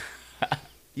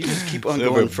 You just keep on So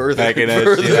going we're further backing and that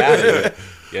further. shit out of it.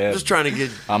 Yeah. I'm just trying to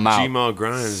get I'm out. Gmail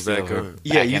Grimes back Silver. on.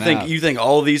 Yeah, you Backing think out. you think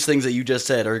all these things that you just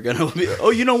said are gonna be? Oh,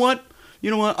 you know what? You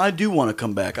know what? I do want to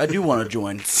come back. I do want to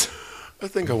join. I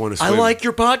think I want to I swim. like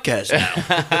your podcast now.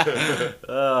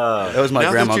 That was my Now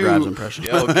that Grandma you- Grimes impression.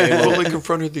 Yeah, okay, well, fully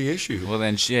confronted the issue. Well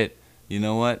then, shit. You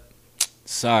know what?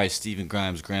 Sorry, Stephen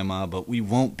Grimes' grandma, but we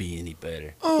won't be any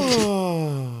better.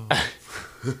 Oh.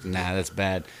 Nah, that's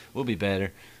bad. We'll be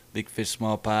better. Big Fish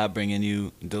Small Pie bringing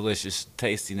you delicious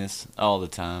tastiness all the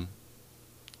time.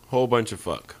 Whole bunch of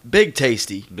fuck. Big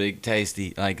tasty. Big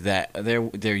tasty like that.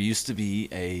 There used to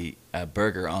be a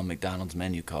burger on McDonald's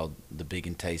menu called the Big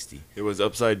and Tasty. It was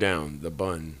upside down. The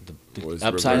bun was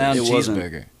Upside down It wasn't.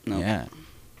 cheeseburger. No. Yeah.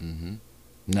 Mm-hmm.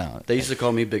 No. They used to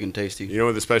call me Big and Tasty. You know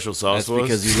what the special sauce That's was?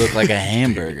 because you look like a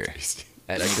hamburger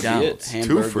at That could be McDonald's. it.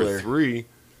 2 for Hamburglar.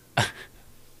 $3.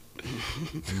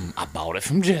 I bought it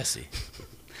from Jesse.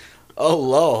 Oh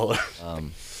Lord.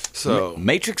 So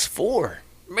Matrix 4.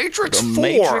 Matrix The 4.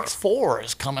 Matrix 4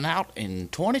 is coming out in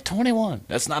 2021.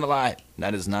 That's not a lie.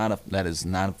 That is not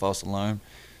a false alarm.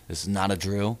 This is not a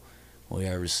drill. We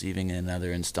are receiving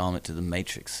another installment to the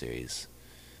Matrix series.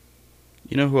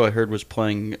 You know who I heard was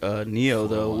playing Neo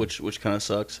though, 4-1. which kind of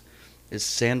sucks, is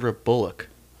Sandra Bullock.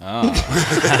 Oh.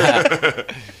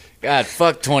 God,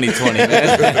 fuck 2020,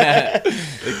 man.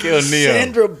 They killed Neo.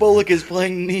 Sandra Bullock is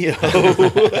playing Neo.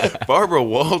 Barbara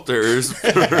Walters.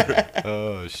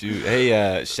 Oh, shoot.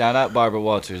 Hey, shout out Barbara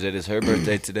Walters. It is her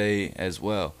birthday today as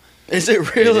well. Is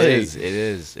it really? It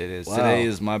is. Wow. Today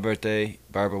is my birthday.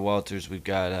 Barbara Walters. We've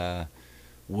got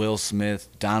Will Smith,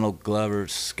 Donald Glover,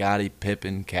 Scottie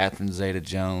Pippen, Catherine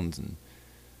Zeta-Jones, and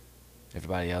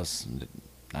everybody else.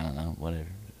 I don't know. Whatever.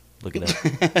 Look it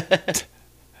up.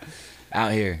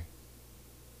 Out here.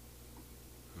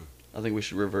 I think we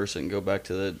should reverse it and go back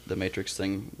to the Matrix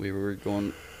thing. We were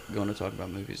going to talk about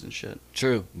movies and shit.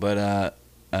 True, but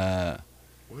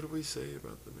What did we say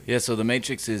about the Matrix? yeah. So The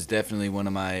Matrix is definitely one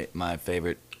of my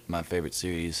favorite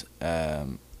series.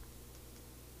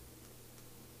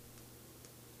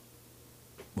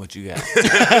 What you got?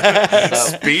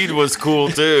 Speed was cool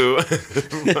too.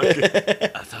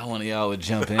 I thought one of y'all would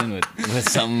jump in with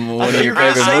something. One of you your were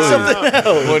gonna favorite say movies. something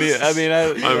else. What do you? I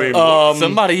mean,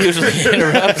 somebody Um, usually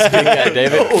interrupts me. God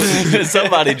damn it!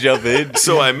 Somebody jump in.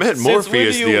 So I met Since when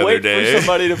Morpheus do you the other wait day. for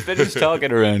somebody to finish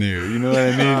talking around here? You know what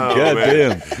I mean? Oh, God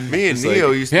man. damn. Me and It's like,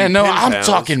 Neo used to Yeah, be no, pen I'm pals.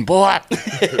 talking, boy.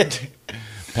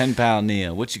 Pen pal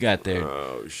Neo, what you got there?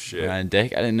 Oh shit! Ryan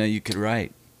Deck, I didn't know you could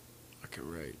write. I can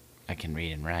write. I can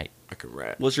read and write. I can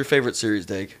rap. What's your favorite series,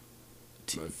 Dave?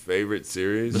 My favorite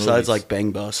series. Besides like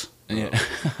Bang Bus. Yeah.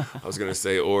 I was gonna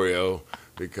say Oreo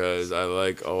because I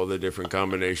like all the different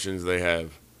combinations they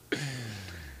have.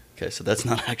 Okay, so that's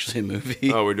not actually a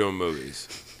movie. Oh, we're doing movies.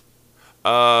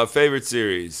 Favorite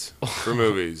series for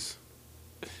movies.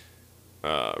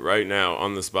 Right now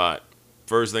on the spot.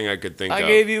 First thing I could think I of.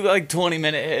 gave you like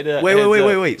 20-minute head up. Wait.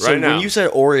 So Right now. when you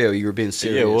said Oreo, you were being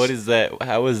serious. Yeah, what is that?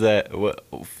 How is that? What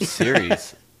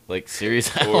series? Like series?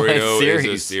 Oreo series.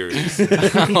 is a series.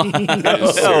 No, It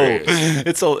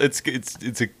is serious.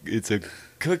 it's a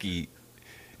cookie.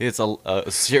 It's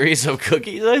a series of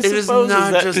cookies. I It is suppose.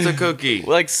 not that- just a cookie.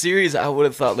 Like series, I would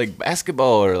have thought like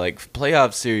basketball or like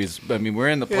playoff series. I mean, we're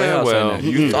in the Yeah, playoffs well, right now.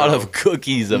 You thought of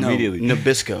cookies No, immediately.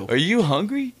 Nabisco. Are you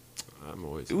hungry? I'm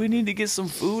always Do we need to get some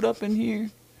food up in here?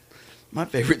 My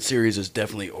favorite series is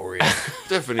definitely Oreo.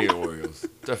 definitely Oreos.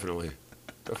 Definitely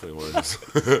Oreos.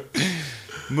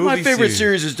 My favorite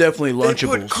series is definitely They put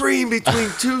Lunchables. cream between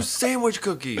two sandwich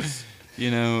cookies.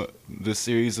 You know, the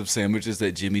series of sandwiches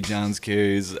that Jimmy John's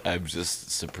carries, I'm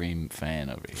just supreme fan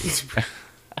over here.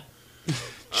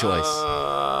 Choice.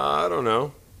 I don't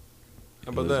know.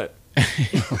 How about that?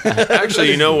 Actually,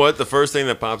 you know what? The first thing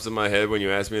that pops in my head when you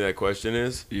ask me that question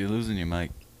is You're losing your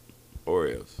mic.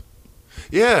 Oreos.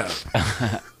 Yeah.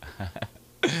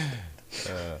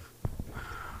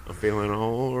 I'm feeling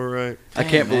all right. I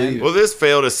can't man. believe it. Well, this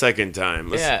failed a second time.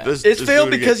 Yeah. It's let's failed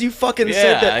do it because again. you fucking Yeah,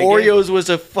 said that I get- Oreos was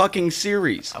a fucking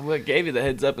series. I gave you the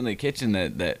heads up in the kitchen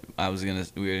that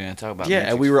we were gonna talk about. Yeah,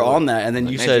 Matrix and we were 4. on that, and then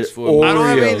Like you Matrix said 4. I don't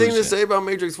have anything Oreos. to say about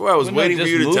Matrix 4. I was Well, no, waiting for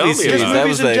just you to movie tell me series. about That it.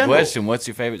 was in the general. question. What's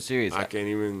your favorite series? I can't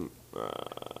even.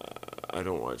 I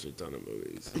don't watch a ton of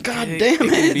movies. God damn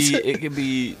it! It could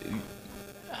be.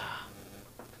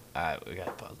 Alright, we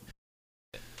gotta pause.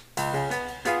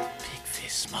 Big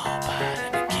fish, small pie,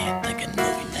 and we can't think of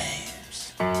movie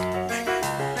names.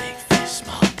 Big fish,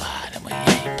 small pie, and we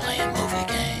ain't playing movie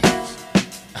games.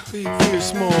 Big fish,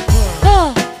 small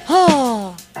pie.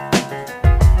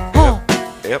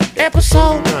 Yep.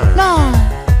 Episode 9.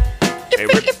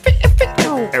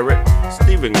 Eric.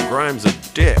 Stephen Grimes a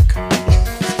dick.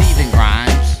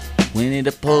 Rhymes, Winnie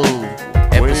the Pooh,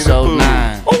 episode Pooh.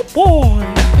 9. Oh boy.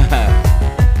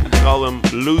 Call him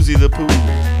Lucy the Pooh.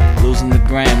 Losing the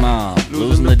grandma,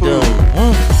 losing the Pooh.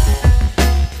 dude.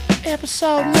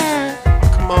 Episode 9.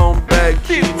 Come on back,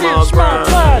 Grandma Grimes.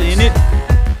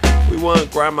 We want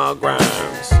Grandma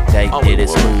Grimes. They All did we it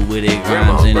want. smooth with it,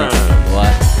 Grandma Grimes in it. Grimes.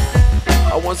 What?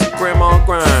 I want some Grandma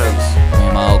Grimes.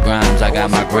 Grandma Grimes, I got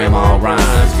want my some grandma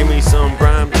rhymes. Give me some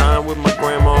grime time with my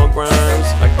Grandma Grimes.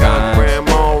 I got Grimes.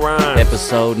 Grandma Rhymes.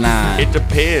 Episode 9. It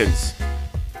depends.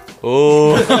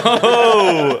 Oh,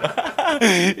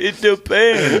 it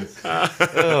depends.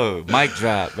 Oh, mic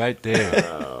drop right there.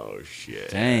 Oh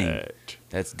shit. Dang.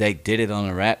 That's they did it on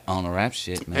the rap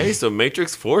shit, man. Hey, so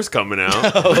Matrix 4's coming out.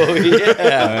 Oh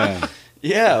yeah.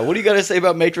 Yeah. What do you got to say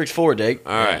about Matrix 4, Dake?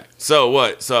 All right. So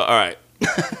what? So all right.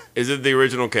 Is it the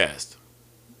original cast?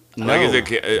 No. Like, is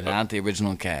it, Not the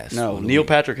original cast. No, What do Neil we-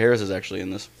 Patrick Harris is actually in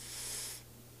this.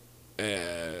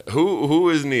 who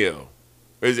is Neo?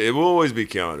 It will always be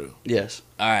Keanu. Yes.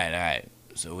 All right.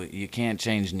 So you can't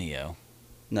change Neo.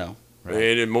 No. Right.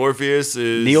 And then Morpheus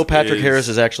is Neil Patrick Harris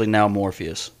is actually now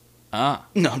Morpheus. Ah,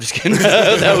 No, I'm just kidding.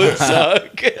 That would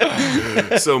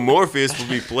suck. So Morpheus will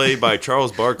be played by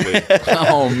Charles Barkley.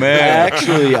 oh man.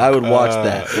 Actually, I would watch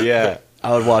that. Yeah,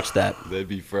 I would watch that. that'd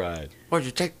be fried. Why'd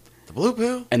you take the blue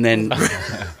pill? And then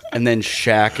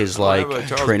Shaq is like I have a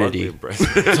Charles Trinity. Barkley impression.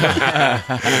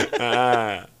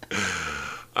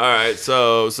 All right,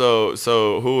 so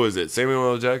who is it?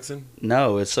 Samuel L. Jackson?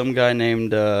 No, it's some guy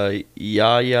named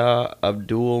Yahya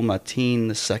Abdul Mateen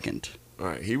II. All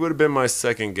right, he would have been my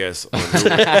second guess on who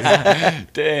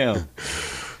it Damn.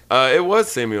 It was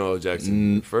Samuel L.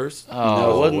 Jackson first. No, it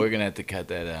Oh, wasn't. we're gonna have to cut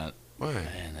that out. Why?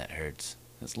 Man, that hurts.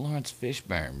 That's Lawrence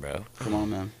Fishburne, bro. Come on,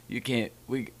 man. You can't.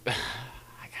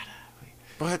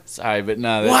 What? Sorry, but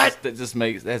no. What? That just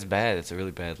makes that's bad. It's a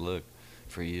really bad look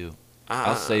for you.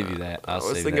 I'll save you that. I I'll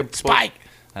was save thinking that. Spike.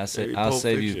 I'll maybe I'll Pulp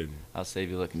save you. Fiction. I'll save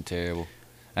you looking terrible.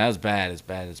 That was bad. It's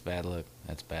bad. It's bad look.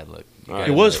 That's bad look. You All right.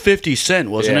 gotta It was look. 50 Cent,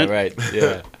 wasn't yeah, it? Right.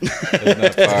 Yeah. It's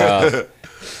not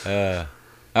far off.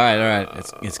 All right.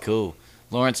 It's cool.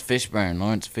 Lawrence Fishburne.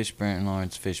 Fishburne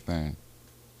Lawrence. Fishburne.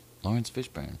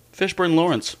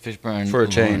 For a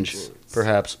change, Lawrence.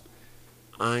 perhaps.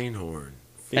 Einhorn.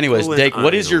 Anyways, Finkel Dake, and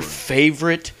what is your Einhorn.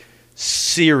 favorite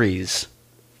series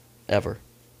ever?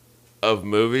 Of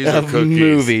movies or Of cookies?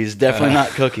 movies. Definitely not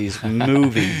cookies.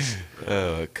 Movies.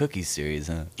 Oh, a cookie series,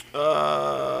 huh?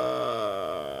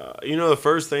 The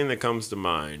first thing that comes to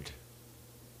mind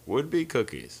would be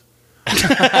cookies.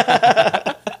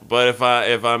 But if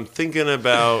I'm thinking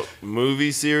about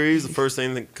movie series, the first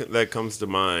thing that comes to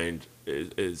mind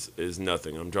is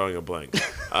nothing. I'm drawing a blank.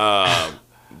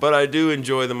 But I do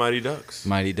enjoy the Mighty Ducks.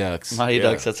 Mighty Ducks. Mighty Yeah.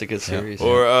 Ducks, that's a good series.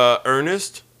 Or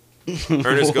Ernest.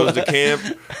 Ernest goes to camp.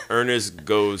 Ernest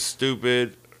goes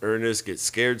stupid. Ernest gets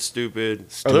scared stupid.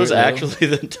 Are those Stuart actually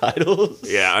the titles?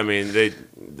 Yeah, I mean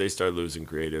they start losing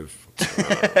creative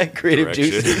Creative direction.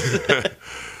 juices.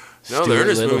 No, the Stuart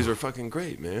Ernest Little. movies were fucking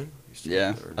great, man.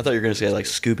 Yeah. I thought you were going to say like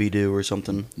Scooby-Doo or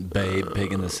something. Babe,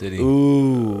 Pig in the City.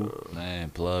 Ooh.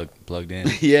 Man, plugged in.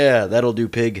 Yeah, that'll do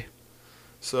pig.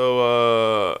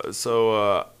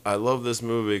 So I love this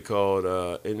movie called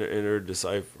what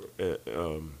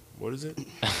is it?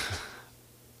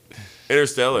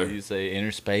 Interstellar. You say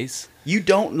Inner Space? You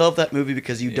don't love that movie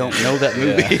because you don't know that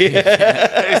movie.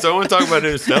 Hey, so I want to talk about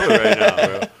Interstellar right now,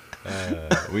 bro.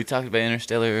 We talked about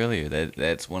Interstellar earlier.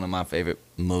 That's one of my favorite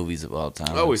movies of all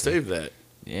time. Oh, we saved that.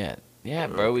 Yeah,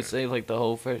 bro. We Okay. saved like the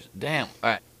whole first. Damn.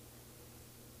 All right.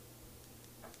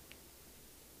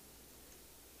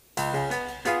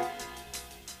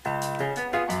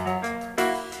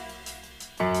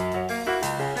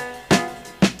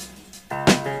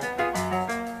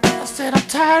 I said I'm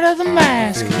tired of the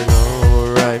mask.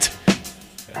 All right.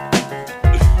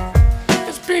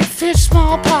 It's big fish,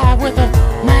 small pie with a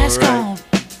mask on.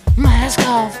 Mask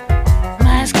off.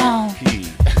 Mask on.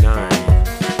 P9.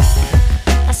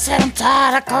 I said I'm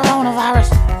tired of coronavirus.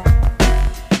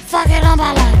 Fuck it on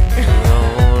my life.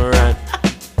 All right.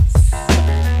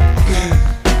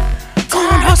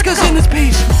 Cornhuskers in this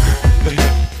piece.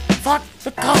 Fuck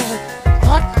the COVID.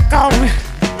 Fuck the COVID.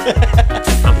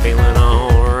 I'm feeling all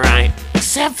right.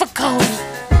 Except for COVID.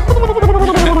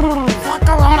 Fuck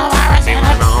coronavirus in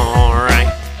it. All right.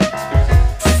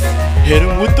 Hit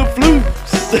him with the flu.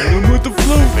 Hit him with the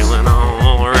flu. Feeling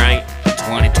all right.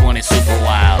 2020 super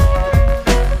wild.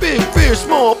 Big fish,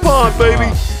 small pond, baby.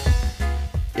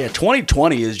 Yeah,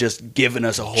 2020 is just giving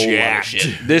us a whole lot of Jacked.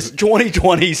 shit. This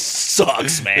 2020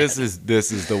 sucks, man. This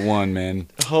is the one, man.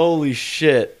 Holy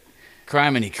shit.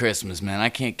 Criminy Christmas, man. I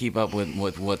can't keep up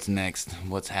with what's next,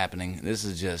 what's happening. This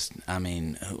is just, I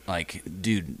mean, like,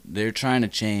 dude, they're trying to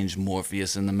change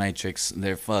Morpheus in the Matrix.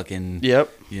 They're fucking, Yep.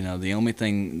 you know, the only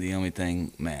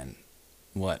thing, man,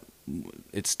 what?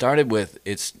 It started with,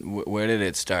 where did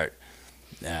it start?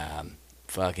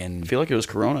 Fucking, I feel like it was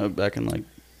Corona back in like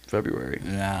February.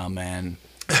 no, man.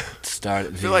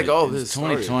 Started. I feel like all this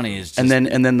 2020 is just, And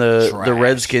then the trash.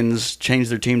 Redskins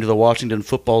changed their team to the Washington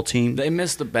football team. they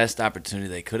missed the best opportunity.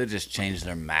 They could have just changed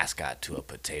their mascot to a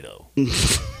potato.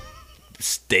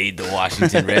 Stayed the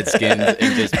Washington Redskins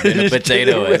and just been a Just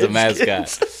potato the as a Redskins.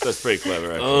 mascot. That's pretty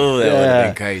clever. Actually. Oh, that would have Yeah.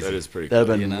 been crazy. That is pretty. That'd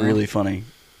Clever. have been You know? really funny.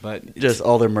 But Just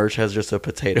all their merch has just a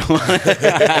potato.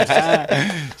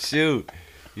 shoot,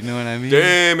 you know what I mean?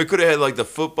 Damn, it could have had like the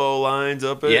football lines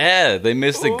up it. Yeah, they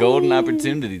missed a golden Ooh.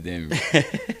 opportunity there.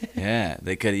 Yeah,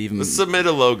 they could even Let's submit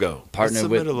a logo. Partner Let's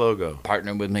with- submit a logo.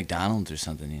 partner with McDonald's or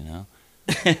something, you know?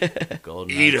 Golden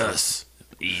Eat opportunity. us.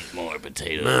 Eat more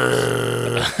potatoes.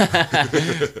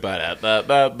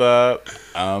 Ba-da-ba-ba-ba.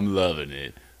 I'm loving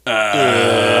it.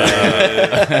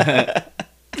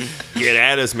 Get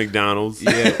at us, McDonald's.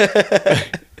 Yeah.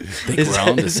 Think Is we're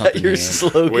on to is that something your here.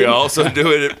 slogan? We also do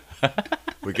it.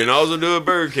 We can also do it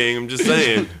Burger King. I'm just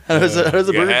saying. How does the You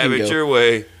Burger have King it go? your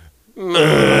way.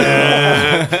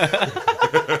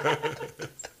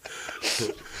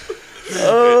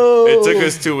 Oh, It took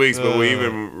us 2 weeks, but we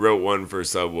even wrote one for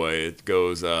Subway. It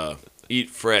goes, eat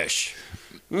fresh.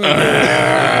 we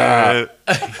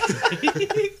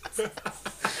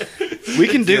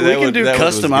can do that was good.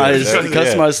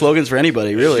 customized slogans for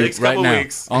anybody, really. Next Right couple now,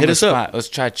 weeks. on Hit the us up. spot. Let's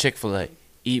try Chick-fil-A.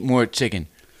 Eat more chicken.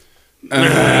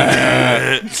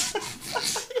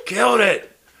 Killed it.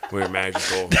 We're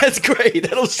magical. That's great.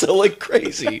 That'll sell like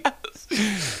crazy.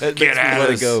 That Get makes me at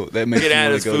wanna us. go. That makes Get me at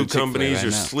wanna us, go to food Chick-fil-A companies. right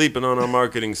You're now. sleeping on our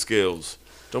marketing skills.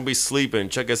 Don't be sleeping.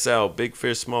 Check us out.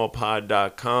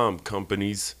 BigFishSmallPod.com,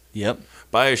 companies. Yep.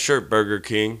 Buy a shirt, Burger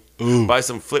King. Buy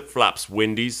some flip-flops,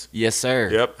 Wendy's. Yes, sir.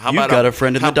 Yep. You've got a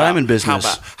friend in the how about- diamond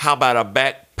business. How about a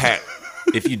backpack?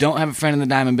 If you don't have a friend in the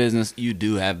diamond business, you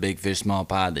do have Big Fish Small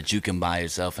Pod that you can buy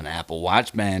yourself an Apple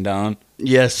Watch band on.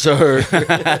 Yes, sir.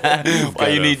 Why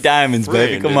you need diamonds,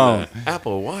 baby? Friend Come in on. the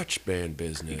Apple Watch band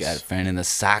business. You got a friend in the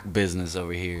sock business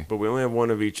over here. But we only have one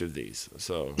of each of these,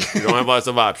 so we don't have lots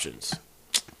of options.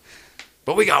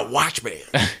 But we got watch band.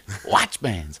 Watch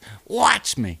bands.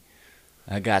 Watch me.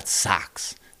 I got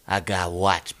socks. I got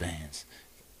watch bands.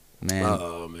 Man.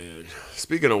 Oh man!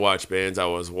 Speaking of watch bands, I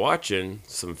was watching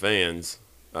some fans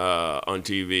on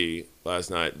TV last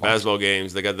night. Basketball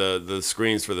games. They got the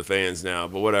screens for the fans now.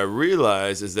 But what I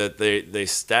realized is that they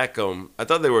stack them. I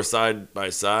thought they were side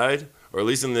by side, or at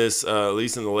least in this, at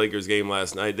least in the Lakers game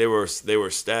last night, they were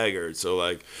staggered. So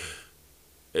like,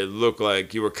 it looked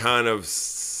like you were kind of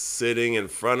sitting in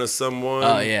front of someone.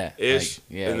 Oh, yeah. ish. Like,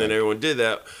 yeah, and then like- everyone did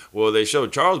that. Well, they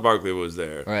showed Charles Barkley was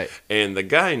there. Right. And the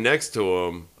guy next to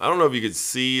him, I don't know if you could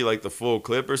see like the full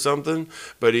clip or something,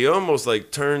 but he almost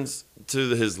like turns to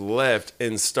his left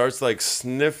and starts like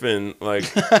sniffing like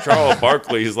Charles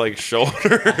Barkley's like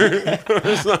shoulder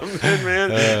or something,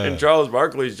 man. And Charles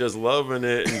Barkley's just loving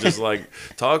it and just like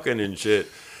talking and shit.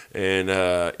 And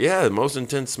yeah, the most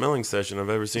intense smelling session I've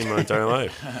ever seen in my entire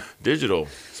life. Digital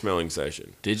smelling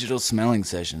session. Digital smelling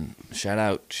session. Shout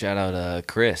out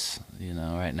Chris. You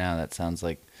know, right now that sounds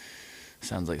like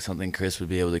something Chris would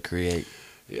be able to create.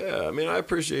 Yeah, I mean, I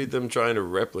appreciate them trying to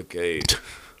replicate,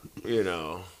 you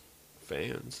know,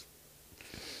 fans.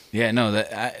 Yeah, no,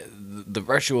 the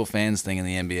virtual fans thing in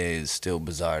the NBA is still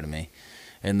bizarre to me.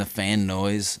 And the fan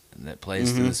noise that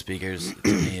plays through the speakers to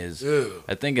me is Ew.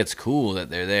 I think it's cool that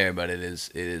they're there, but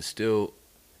it's still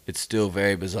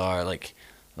very bizarre. Like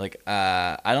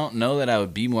I don't know that I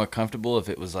would be more comfortable if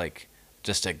it was like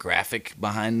just a graphic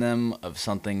behind them of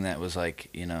something that was like,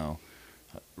 you know,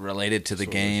 related to the So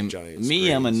those game. giant Me,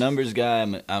 I'm a screens. numbers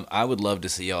guy. I would love to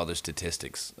see all their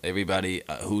statistics. Everybody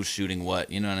who's shooting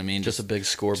what, you know what I mean? Just a big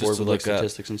scoreboard just to with like look up.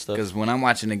 statistics and stuff. Because when I'm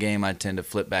watching a game, I tend to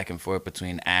flip back and forth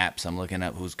between apps. I'm looking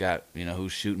up who's got, you know,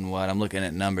 who's shooting what. I'm looking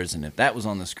at numbers, and if that was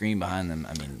on the screen behind them,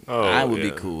 I mean, Oh, I would yeah.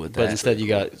 be cool with But that. instead, you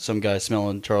got some guy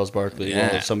smelling Charles Barkley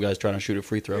Yeah. while some guy's trying to shoot a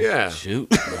free throw. Yeah. Shoot,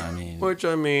 I mean, Which,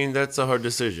 I mean, that's a hard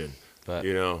decision, but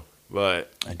you know.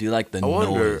 But I do like the I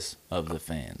wonder- noise of the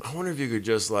fans. I wonder if you could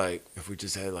just like, if we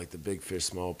just had like the Big Fish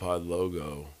Small Pod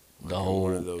logo, The like, on whole-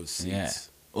 one of those seats.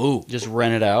 yeah. Ooh, Just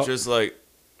rent it out. Just like,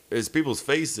 it's people's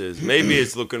faces. Maybe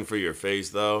it's looking for your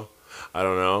face though. I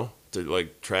don't know, to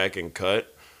like track and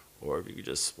cut, or if you could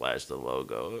just splash the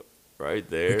logo right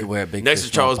there we could wear a big next Fish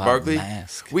to Charles Small Pod Barkley.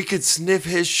 mask. We could sniff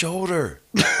his shoulder.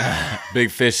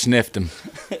 Big Fish sniffed him.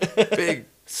 Big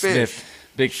Fish. Sniffed.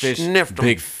 Big fish. Sniffed 'em.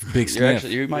 Big sniff.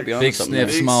 You might be on Big something. sniff,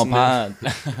 there. Big small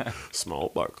sniff. pod. Small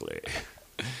Barkley.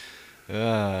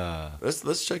 Uh,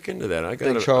 Let's check into that. I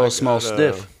Big got Charles Small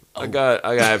Stiff. I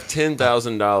have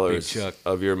 $10,000 Big Chuck.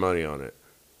 of your money on it.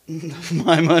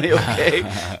 My money, okay.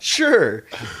 Sure.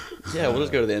 Yeah, we'll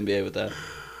just go to the NBA with that.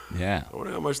 yeah. I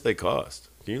wonder how much they cost.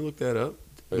 Can you look that up?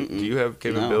 Do you have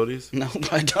capabilities? No,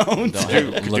 I don't. Don't Could have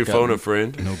you, to could look you phone up- a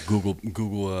friend? No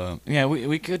Google. Yeah,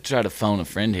 we could try to phone a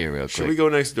friend here real Should quick. we go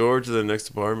next door to the next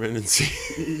apartment and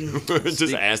see?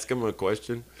 Just ask him a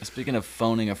question. Speaking of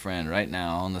phoning a friend, right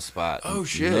now on the spot. Oh,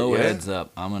 shit, No yeah? heads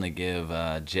up. I'm gonna give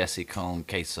Jesse Cone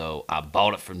Queso. I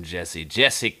bought it from Jesse.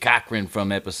 Jesse Cochran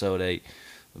from episode 8.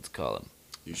 Let's call him.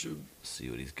 You should. See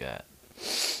what he's got.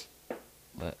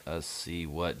 Let us see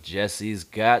what Jesse's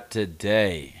got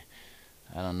today.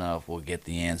 I don't know if we'll get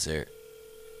the answer.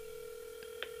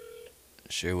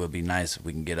 Sure would be nice if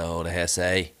we can get a hold of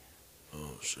Hesse.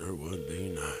 Oh, sure would be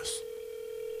nice.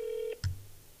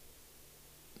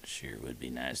 Sure would be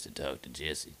nice to talk to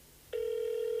Jesse.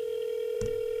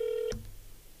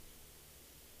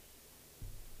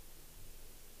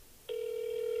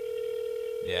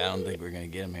 Yeah, I don't think we're gonna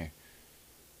get him here.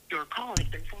 Your call has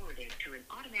been forwarded to an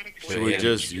automatic voice. Should we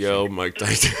just yell Mike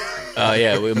Tyson? Oh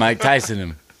yeah, we Mike Tyson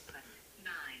him.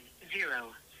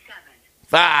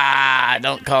 907.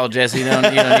 Don't call Jesse. You don't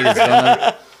need his phone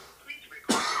number. Please record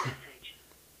the message.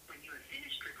 When you have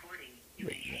finished recording, you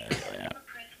may hang up or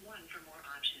press 1 for more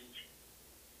options.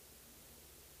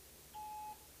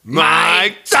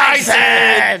 Mike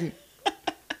Tyson!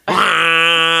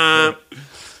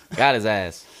 Got his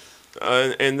ass.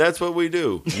 And that's what we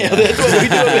do. Yeah, that's what we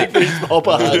do at Big Fish Small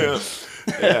Pod. Yeah.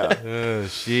 Yeah. Oh,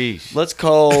 sheesh. Let's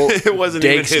call It wasn't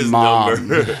Dake's even his mom.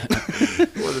 number.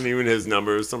 It wasn't even his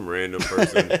number. It was some random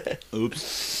person.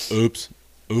 Oops.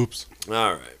 All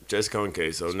right. Jessica and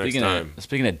Queso. Next time.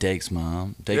 Speaking of Dake's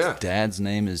mom, Dake's Yeah. dad's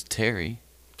name is Terry.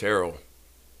 Terrell.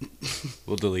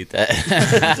 We'll delete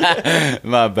that.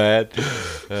 My bad.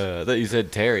 I thought you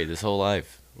said Terry this whole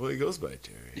life. Well, he goes by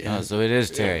Terry. Yeah. Oh, so it is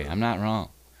Terry. Yeah. I'm not wrong.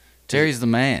 Terry's the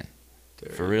man.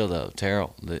 Terry. For real though,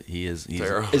 Terrell. He's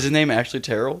Terrell. Is his name actually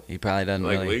Terrell? He probably doesn't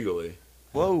Like really. legally.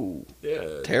 Whoa.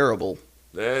 Yeah. Terrible.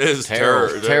 That is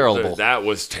Terrible. Terrible. That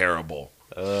was terrible.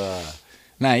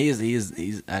 Nah,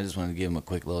 he's. I just wanted to give him a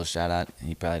quick little shout out.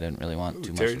 He probably doesn't really want Ooh,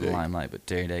 too Terry much of the Dake. limelight, but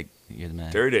Terry Dake, you're the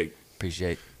man. Terry Dake.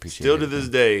 Appreciate. Still to everything. this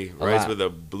day, A writes lot. with a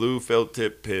blue felt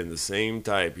tip pen, the same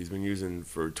type he's been using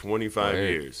for 25 Word.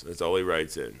 years. That's all he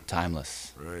writes in.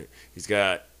 Timeless. Right. He's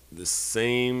got the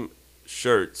same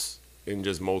shirts in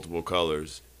just multiple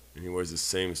colors, and he wears the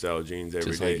same style jeans every day.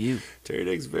 Just like you. Terry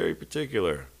Dake's very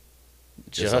particular.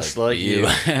 Just like you.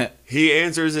 He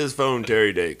answers his phone,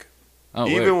 Terry Dake, Oh,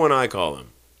 even word. when I call him.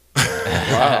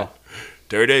 Wow.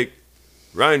 Terry Dake,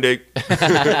 Ryan Dake. Is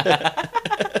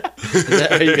that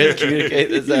how you guys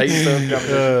communicate? Is that how you start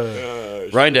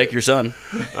conversation? Ryan Deck, your son.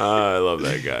 I love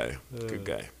that guy. Good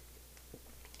guy.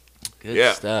 Good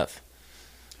Yeah. stuff.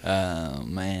 Oh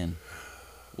man.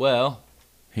 Well,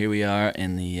 here we are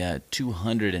in the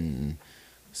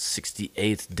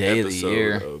 268th day of the Episode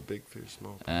year. of Big Fish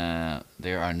Small.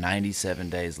 There are 97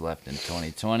 days left in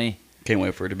 2020. Can't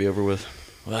wait for it to be over with.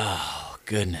 Wow,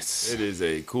 goodness. It is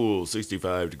a cool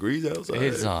 65 degrees outside.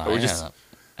 It's Or just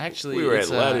actually we were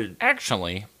it's, at latitude.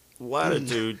 actually,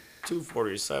 latitude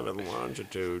 247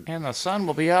 longitude. and the sun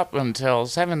will be up until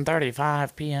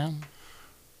 7:35 p.m.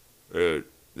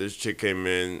 This chick came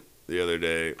in the other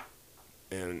day,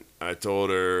 and I told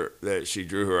her that she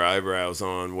drew her eyebrows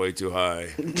on way too high,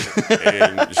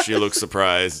 and she looked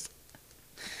surprised.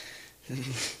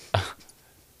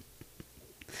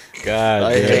 God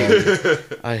I hate you.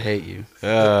 I hate you.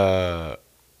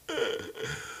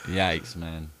 Yikes,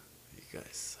 man. You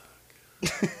guys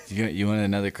suck. You want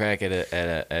another crack at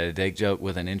a Dake joke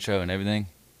with an intro and everything?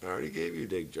 I already gave you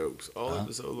dick jokes all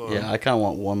episode long. Yeah, I kind of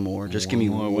want one more. Just give One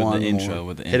me more one with the more. intro,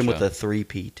 with the Hit him with intro. a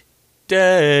three-peat.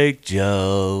 Dake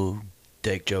joke.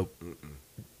 Dick joke.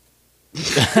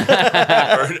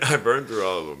 I burned through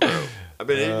all of them, bro. I've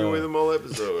been hitting you with them all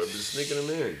episode. I've been sneaking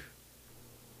them in.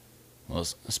 Well,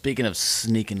 speaking of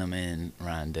sneaking them in,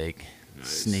 Ryan Dake,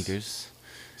 Nice.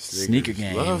 Sneaker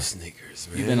game. Love sneakers,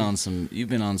 man. You've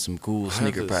been on some cool have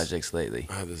sneaker this- projects lately.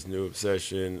 I have this new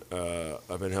obsession.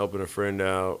 I've been helping a friend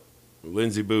out,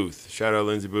 Lindsay Booth. Shout out,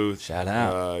 Lindsay Booth. Shout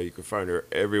out. You can find her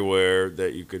everywhere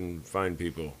that you can find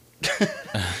people.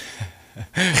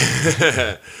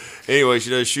 Anyway, she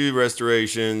does shoe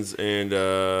restorations and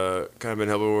kind of been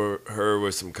helping her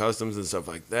with some customs and stuff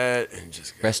like that, and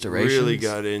just Restorations? really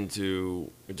got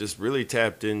into, just really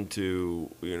tapped into,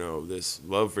 this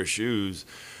love for shoes.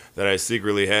 that I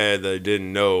secretly had that I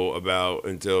didn't know about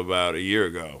until about a year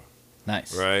ago,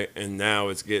 Nice. right? And now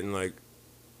it's getting like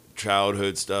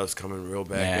childhood stuff's coming real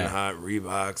back Yeah. and hot,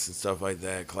 Reeboks and stuff like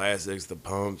that, classics, the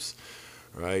pumps,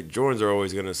 right? Jordans are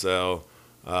always gonna sell,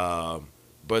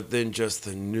 but then just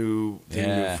the new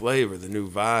Yeah. flavor, the new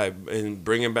vibe, and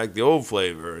bringing back the old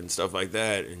flavor and stuff like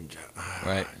that, and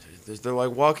Right. they're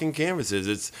like walking canvases.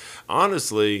 It's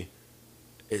honestly,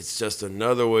 it's just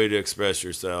another way to express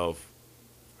yourself,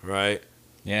 right?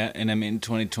 Yeah, and I mean,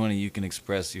 2020, you can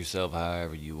express yourself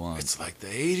however you want. It's like the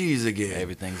 '80s again.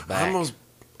 Everything's back.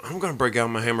 I'm gonna break out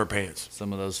my Hammer pants.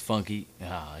 Some of those funky.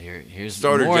 Here's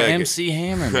Starter more jacket. MC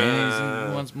Hammer, man.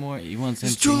 He wants more. He wants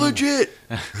It's MC too Hammer. legit.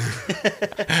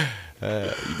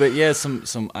 But yeah,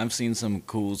 some I've seen some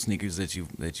cool sneakers that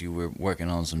you were working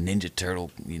on. Some Ninja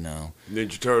Turtle,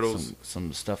 Ninja Turtles.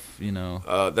 some stuff,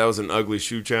 That was an ugly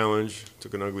shoe challenge.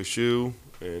 Took an ugly shoe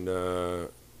and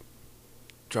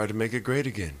tried to make it great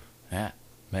again. Yeah,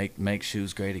 make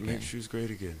shoes great again. Make shoes great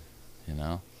again.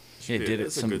 Yeah, Yeah, did it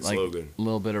that's a some good like slogan. a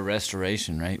little bit of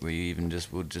restoration, right? Where you even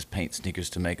would just paint sneakers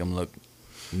to make them look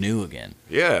new again.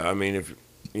 Yeah, I mean, if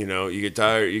you get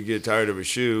tired of a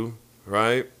shoe,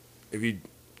 right? If you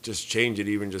just change it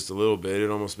even just a little bit, it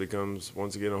almost becomes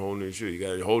once again a whole new shoe. You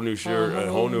got a whole new shirt, a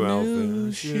whole new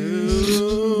outfit.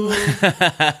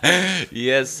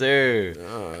 Yes, sir.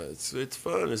 It's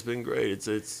fun. It's been great.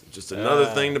 It's just another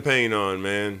thing to paint on,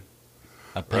 man.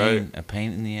 A pain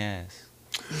in the ass.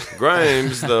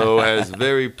 Grimes though has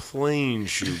very plain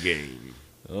shoe game.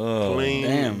 Oh, Plain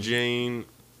damn. Jane.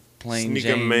 plain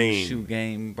sneaker Jane main. shoe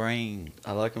game brain.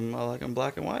 I like them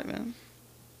black and white, man.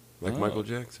 Like Oh. Michael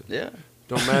Jackson. Yeah,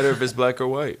 Don't matter if it's black or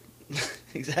white.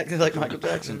 exactly like Michael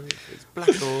Jackson It's black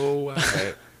or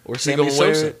white. or You Sammy gonna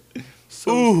wear Sosa. it?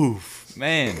 Oof,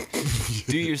 man.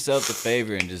 Do yourself a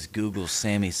favor and just Google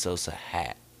Sammy Sosa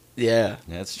hat. Yeah,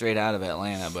 That's straight out of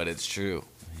Atlanta, but it's true.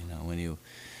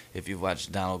 If you watch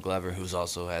Donald Glover, who's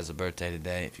also has a birthday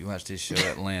today, if you watch this show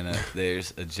Atlanta,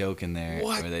 there's a joke in there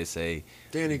What? where they say,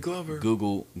 Danny Glover.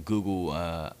 Google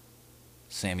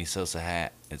Sammy Sosa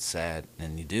hat. It's sad,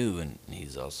 and you do, and he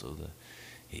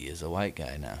is a white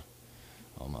guy now,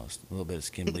 almost a little bit of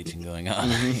skin bleaching going on,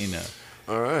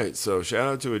 All right, so shout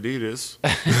out to Adidas.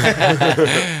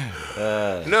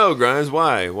 No, Grimes,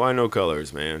 why? Why no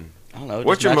colors, man? I don't know. it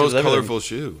What's just your most matches everything. colorful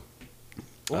shoe?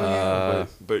 Oh,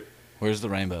 but Where's the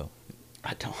rainbow?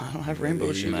 I don't have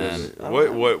rainbow shoes. man. I don't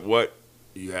have- what?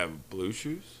 You have blue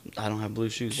shoes? I don't have blue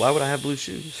shoes. Why would I have blue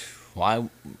shoes? Why?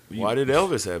 Why did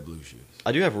Elvis have blue shoes?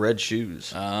 I do have red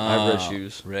shoes. I have red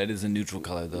shoes. Red is a neutral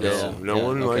color, though. Yeah. No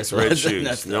one okay, likes so red that's- shoes.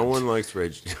 that's No not- one likes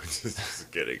red shoes.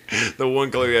 Just kidding. The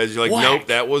one color you guys, you're like, Whack. nope,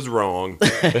 that was wrong.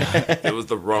 That was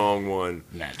the wrong one.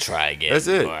 Now try again. That's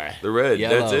it. boy. The red.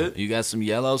 Yellow. That's it. You got some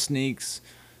yellow sneaks.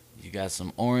 You got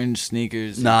some orange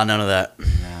sneakers. Nah, none of that.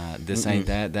 Nah, this ain't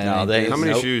that. That No, ain't they. this. How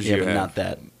many nope. shoes yeah, you but have? not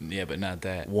that. Yeah, but not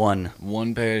that. One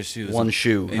Pair of shoes. One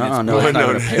shoe. And No, it's no, one- it's not no,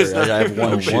 even a no, it's pair. I have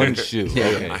one Oh, shoe. one shoe. Yeah,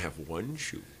 Okay. I have one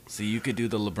shoe. So you could do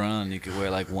the LeBron. You could wear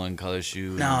like one color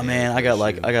shoe. No, and man, the I got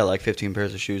other like shoe. 15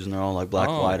 pairs of shoes and they're all like black,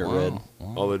 Oh, white, or wow. red.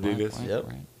 Wow. All Black, Adidas? white, Yep.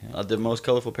 red. Yeah. The most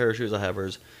colorful pair of shoes I have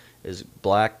is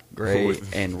black, gray,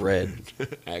 With- and red.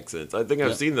 Accents. I think I've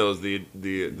Yep. seen those. The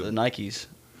The Nikes.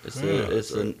 It's Yeah, the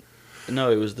it's that's the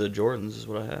no, it was the Jordans is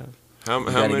what I have. how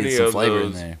gotta many get some of flavor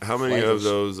in those? there. How many Flavors. of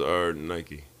those are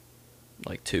Nike?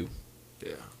 Like 2.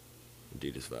 Yeah,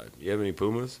 Adidas 5. You have any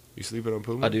Pumas? You sleeping on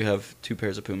Pumas? I do have 2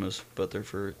 pairs of Pumas, but they're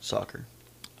for soccer.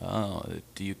 Oh,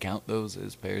 do you count those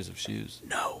as pairs of shoes?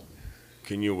 No.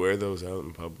 Can you wear those out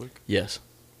in public? Yes.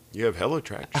 You have hella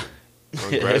traction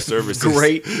on Yeah, grass surfaces.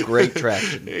 Great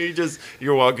traction.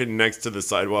 You're walking next to the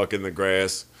sidewalk in the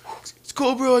grass. It's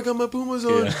cool, bro. I got my Pumas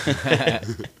on.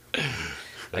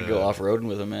 I go off roading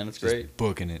with them, man. It's Just great.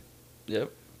 booking it.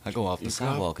 Yep. I go off the You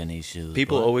sidewalk in these shoes.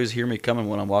 People boy. always hear me coming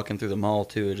when I'm walking through the mall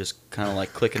too. It just kind of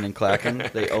like clicking and clacking.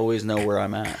 They always know where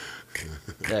I'm at.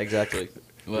 Yeah, exactly.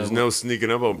 Well, There's no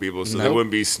sneaking up on people, so they Nope.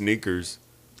 wouldn't be sneakers.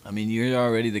 I mean, you're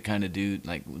already the kind of dude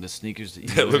like the sneakers that you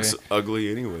That wear. looks ugly,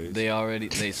 anyways.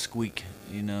 They squeak.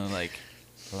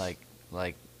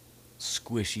 Like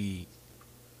squishy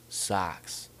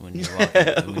socks when you're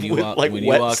walking. When you walk, Like when you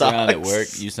wet walk around at socks. work,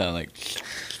 you sound like.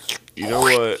 You know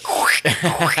what?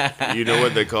 You know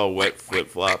what they call wet flip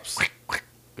flops?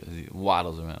 He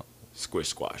waddles around. Squish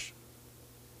squash.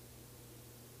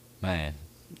 Man.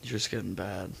 You're just getting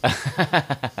bad.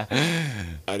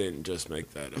 I didn't just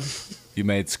make that up. You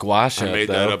made squash I up, made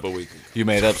though. that up a week ago. You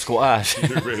made up squash. I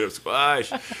made up squash.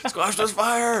 Squash does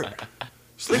fire.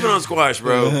 Sleeping on squash,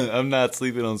 bro. I'm not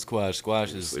sleeping on squash.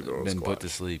 Squash has Sleeping on been put squash. to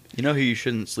sleep. You know who you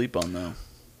shouldn't sleep on though?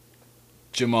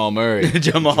 Jamal Murray.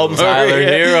 Jamal Murray. Tyler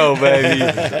Hero,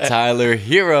 baby. Tyler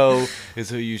Hero is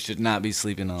who you should not be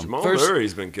sleeping on. Jamal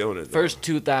Murray's been killing it. Though. First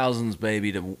 2000s,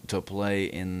 baby, to play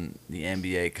in the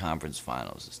NBA Conference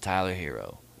Finals. It's Tyler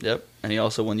Hero. Yep. And he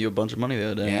also won you a bunch of money the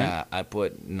other day. Yeah, I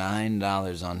put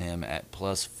 $9 on him at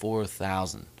plus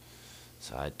 4,000.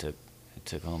 So I took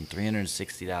home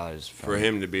 $360 for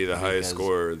him to be the highest because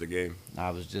scorer of the game. I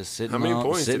was just sitting How many on,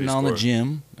 points did sitting he on the score?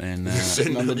 gym and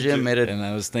Sitting on the gym made it. and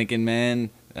I was thinking,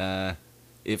 man,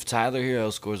 if Tyler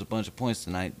Hero scores a bunch of points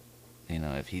tonight,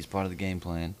 if he's part of the game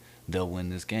plan, they'll win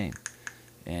this game.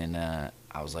 And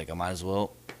I was like, I might as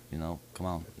well, come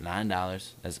on,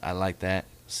 $9. I like that.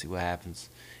 See what happens.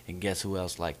 And guess who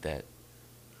else liked that?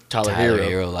 Tyler Hero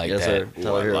Hero. like Yes, that. sir. Ooh,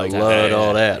 Tyler I Hero like loved that.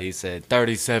 all that. He said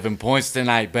 37 points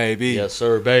tonight, baby. Yes,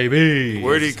 sir, baby.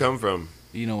 Where'd he come from?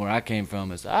 You know where I came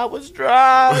from is I was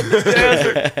dry in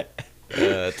the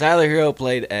desert. Tyler Hero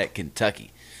played at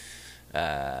Kentucky.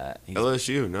 He's,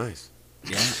 LSU, nice.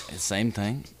 yeah, same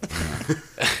thing.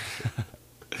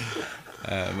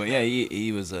 But yeah,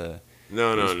 he was No, He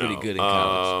no, was no. pretty good in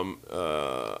college.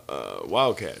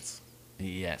 Wildcats.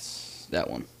 yes, That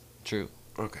one. true.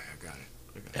 Okay, I got it.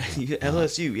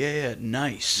 LSU, yeah,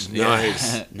 nice.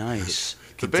 Nice. Nice.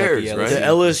 The Kentucky Bears, LSU. right? The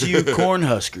LSU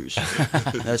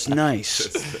Cornhuskers. That's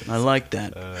nice. I like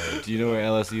that. Do you know where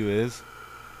LSU is?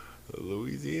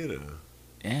 Louisiana.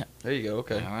 Yeah. There you go.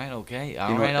 Okay. All right. Okay. You All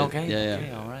know right. what- Okay. yeah, okay,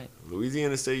 yeah. All right.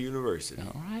 Louisiana State University.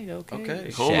 All right. Okay.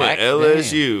 Okay. Home Shaq, at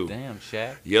LSU. Damn,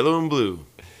 Shaq. Yellow and blue.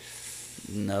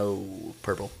 No,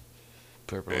 purple.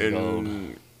 Purple and gold.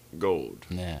 And gold.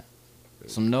 Yeah.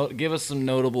 Give us some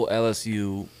notable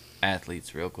LSU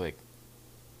athletes real quick.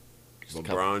 Just a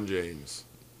couple. LeBron James.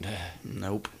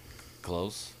 Nope.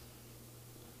 Close.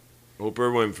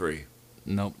 Oprah Winfrey.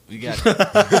 Nope. You got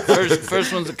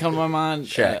first ones that come to my mind.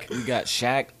 Shaq. You got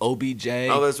Shaq, OBJ,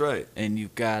 Oh, that's right. and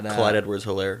you've got Clyde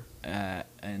Edwards-Helaire. and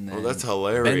then Oh, that's Ben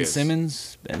hilarious.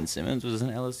 Simmons. Ben Simmons was an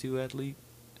LSU athlete.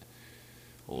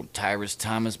 Old Tyrus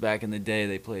Thomas back in the day.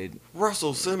 They played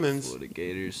Russell Simmons. for the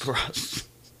Gators. Bruss.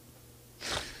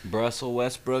 Russell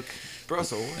Westbrook.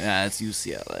 Russell. Yeah, that's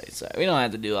UCLA. Sorry, we don't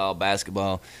have to do all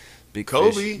basketball. Big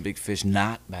Kobe. Fish, Big Fish,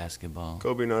 not basketball.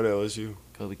 Kobe, not LSU.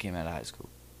 Kobe came out of high school.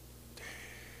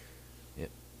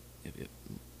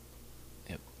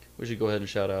 Yep. We should go ahead and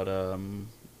shout out.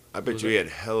 I bet you he had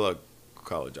hella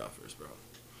college offers, bro.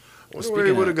 I wonder Well, where he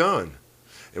speaking would have of- gone.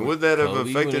 And would that have Kobe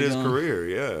affected would've his gone. career?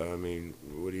 Yeah, I mean,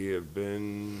 would he have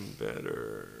been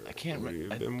better? I can't Would he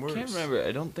remember. have been I worse? can't remember.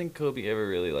 I don't think Kobe ever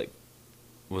really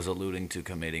was alluding to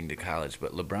committing to college,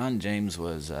 but LeBron James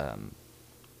was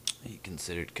he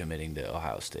considered committing to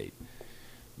Ohio State.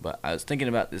 But I was thinking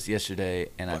about this yesterday,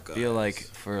 and I feel like Buckeyes.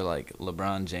 for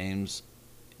LeBron James,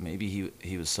 maybe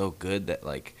he was so good that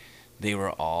they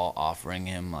were all offering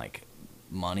him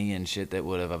money and shit that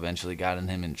would have eventually gotten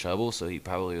him in trouble. So he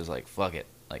probably was like, "Fuck it,"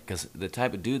 because the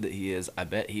type of dude that he is, I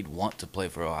bet he'd want to play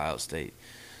for Ohio State.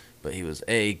 But he was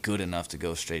A, good enough to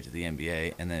go straight to the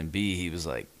NBA, and then B, he was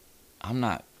like, I'm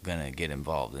not gonna get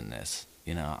involved in this.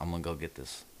 I'm gonna go get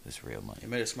this real money. He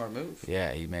made a smart move.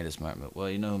 Yeah, he made a smart move. Well,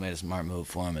 you know who made a smart move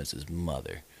for him is his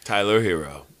mother. Tyler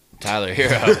Hero. Tyler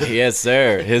Hero. Yes,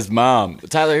 sir. His mom.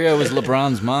 Tyler Hero was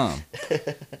LeBron's mom.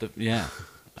 Yeah.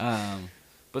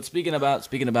 But speaking about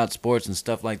sports and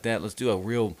stuff like that, let's do a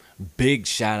real big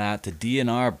shout out to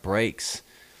DNR Brakes.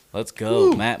 Let's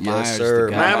go, Woo. Matt Myers. Yes, sir.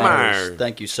 the guy. Matt Myers.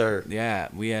 Thank you, sir. Yeah,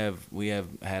 we have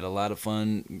had a lot of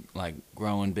fun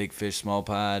growing Big Fish Small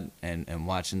Pod and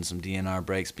watching some DNR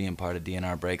Breaks, being part of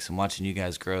DNR Breaks, and watching you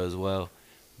guys grow as well.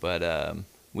 But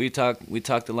we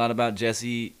talked a lot about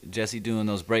Jesse doing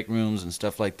those break rooms and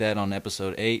stuff like that on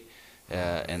episode 8,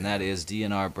 and that is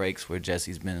DNR Breaks, where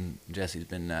Jesse's been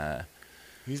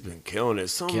He's been killing it.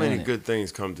 So Killing many it. good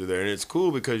things come through there, and it's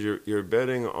cool because you're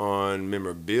betting on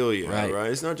memorabilia, Right.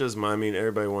 right? It's not just money. I mean,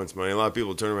 everybody wants money. A lot of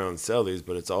people turn around and sell these,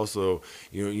 but it's also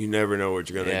you never know what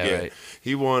you're gonna Yeah, get. right.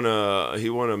 He won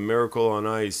a Miracle on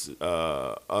Ice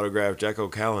autographed Jack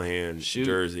O'Callahan Shoot.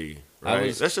 jersey. I Right,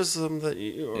 was- that's just something that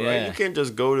right? Yeah. You can't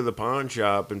just go to the pawn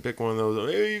shop and pick one of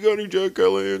those. Hey, you got any Jack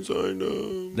Callahan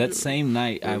signed? That same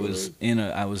night, I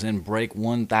Yeah, was in break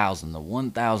 1,000, the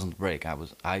 1,000th break.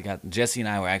 Jesse and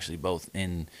I were actually both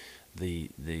in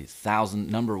the 1,000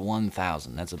 number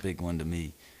 1,000. That's a big one to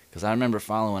me, because I remember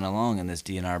following along in this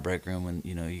DNR break room when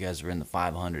you guys were in the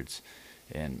 500s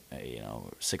and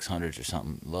 600s or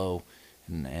something low,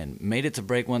 and made it to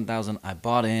break 1,000. I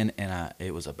bought in, and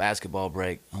it was a basketball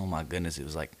break. Oh my goodness, it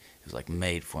was like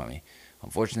made for me.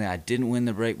 Unfortunately, I didn't win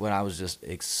the break, but I was just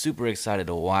super excited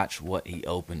to watch what he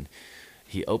opened.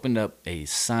 he opened up a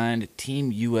signed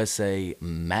Team USA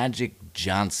Magic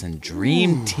Johnson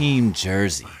Dream Team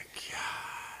jersey.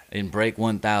 In break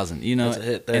 1,000, you know, That's a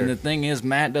hit there. and the thing is,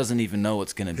 Matt doesn't even know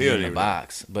what's going to He be don't in the even know.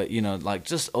 box. But you know, like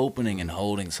just opening and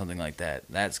holding something like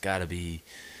that's got to be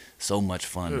so much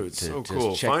fun. Dude, it's to so just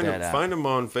cool. check Find that him, out. find him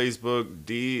on Facebook,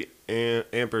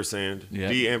 ampersand, Yeah.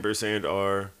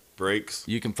 D_R breaks.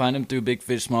 You can find him through Big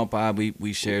Fish Small Pod.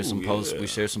 We share some Ooh, posts. yeah. We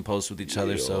share some posts with each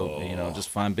other. So you know, just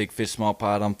find Big Fish Small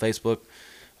Pod on Facebook.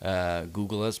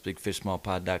 Google us,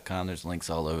 bigfishsmallpod.com. There's links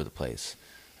all over the place.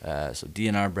 So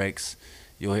DNR Breaks.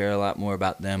 You'll hear a lot more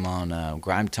about them on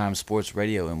Grime Time Sports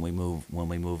Radio, and when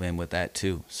we move in with that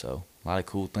too. So a lot of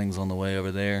cool things on the way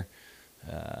over there.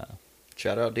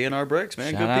 Shout out DNR Breaks,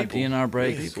 man. Shout Good out people. DNR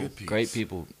Breaks. Yeah, good peeps. Great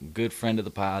people. Good friend of the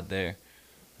pod there.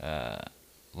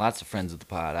 Lots of friends of the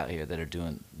pod out here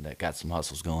that got some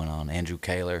hustles going on. Andrew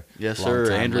Kaler. Yes, longtime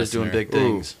sir. Andrew's doing listener. big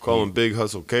things. Call him Big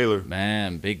Hustle Kaler.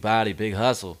 Man, big body, big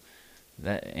hustle.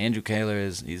 That Andrew Kaler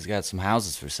he's got some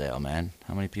houses for sale, man.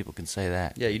 How many people can say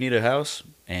that? Yeah, you need a house?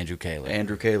 Andrew Kaler.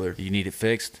 Andrew Kaler. You need it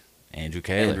fixed? Andrew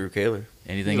Kaler. Andrew Kaler.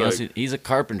 Anything He's else? like- He's a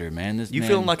carpenter, man. This You man,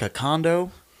 feeling like a condo?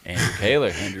 Andrew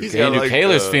Kaler. He's got Andrew like,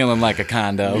 Kaler's feeling like a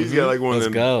condo. He's got like one Let's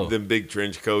of go. them big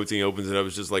trench coats, and he opens it up.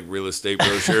 It's just like real estate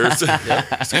brochures. He's like, I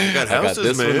got I got houses,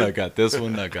 this man. one. I got this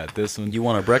one. I got this one. You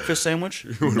want a breakfast sandwich?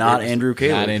 Not Andrew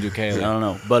Kaler. Not Andrew Kaler. I don't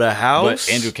know. But a house?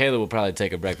 But Andrew Kaler will probably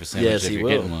take a breakfast sandwich Yes, if he you're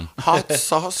will. getting one. Hot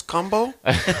sauce combo.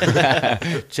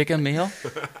 Chicken meal.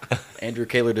 Andrew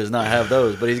Kaler does not have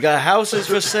those, but he's got houses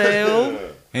for sale.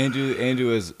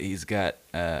 Andrew he's got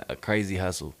a crazy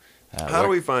hustle. How do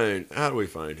we find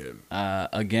him?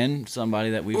 Again,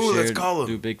 somebody that we've Ooh, let's shared call him.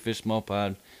 through Big Fish Small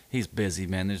Pod. He's busy,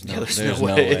 man. There's no there's no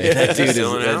way. way. That dude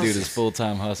Selling is houses. full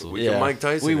time hustle. We Yeah. can Mike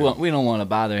Tyson. We him. we don't want to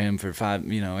bother him for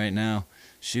right now.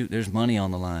 Shoot, there's money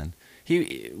on the line.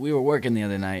 We were working the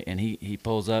other night, and he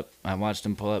pulls up. I watched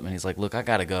him pull up, and he's like, "Look, I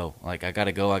gotta go. I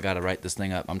gotta write this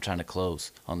thing up. I'm trying to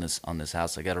close on this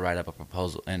house. I gotta write up a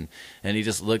proposal." And he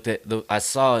just looked at I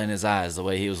saw in his eyes the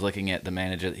way he was looking at the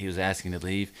manager that he was asking to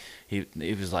leave. He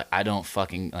was like, "I don't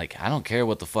care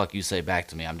what the fuck you say back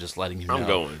to me. I'm just letting you know I'm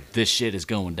going. this shit is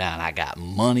going down. I got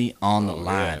money on the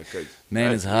line. Yeah, 'cause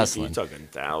Man is you're hustling. talking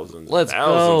thousands. Let's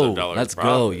thousands go. Of dollars Let's go.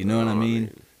 profit. You know what I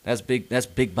mean? That's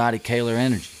big body Kaler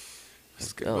energy.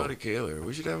 Let's Good go. buddy Kaler.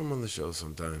 We should have him on the show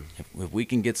sometime. If we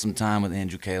can get some time with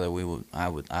Andrew Kaler, I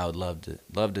would love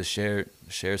to share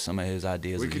some of his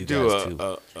ideas We with could you do guys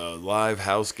too. a live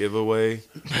house giveaway.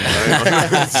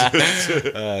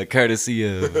 Courtesy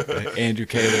of Andrew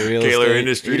Kaler Real Kaler Estate.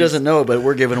 Industries. He doesn't know it, but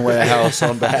we're giving away a house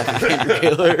on behalf of Andrew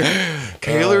Kaler.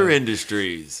 Kaler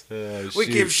Industries. We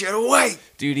shoot. give shit away.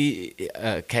 Dude,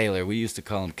 Kaler. We used to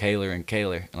call him Kaler and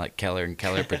Kaler, like Keller and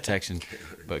Keller Protection.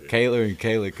 But Kaler and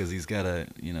Kaler, because he's got I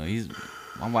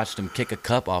watched him kick a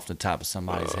cup off the top of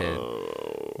somebody's head.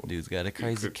 Dude's got a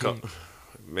crazy kick.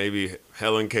 Maybe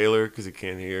Helen Kaler because he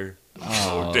can't hear.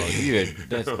 Oh, damn.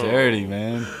 that's dirty,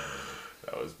 man.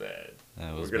 That was bad.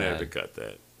 That was We're gonna have bad. to cut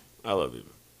that. I love you.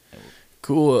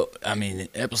 Cool. I mean,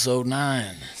 episode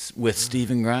 9 with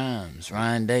Stephen Grimes,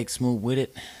 Ryan Dake, Smooth with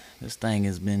it. This thing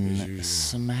has been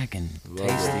smacking,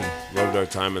 tasty. Loved our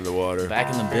time in the water.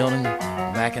 Back in the building,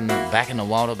 back in the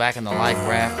water, back in the life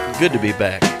raft. Good to be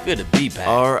back. Good to be back.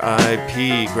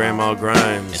 R.I.P. Grandma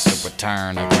Grimes. It's the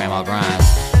return of Grandma Grimes.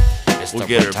 It's We'll the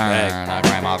get her return back.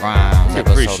 of Grandma Grimes. We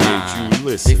Episode appreciate 9. you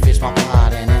listening. Big Fish Small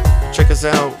Pod in it. Check us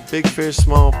out, Big Fish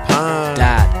Small Pond.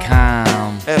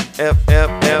 .com.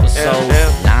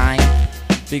 Episode 9.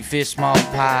 Big Fish Small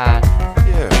Pod.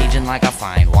 Yeah. Aging like a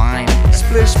fine wine.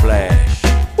 Splish splash.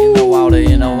 In the water,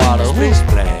 in the water. Splish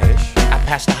splash. I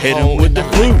passed the Hit 'em hole with in the the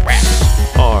life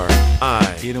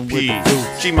raft. Hit 'em with R.I.P. the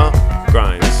fruits. Gma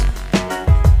Grimes.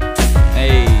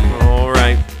 Hey, All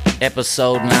right.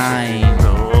 episode 9.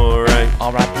 All right.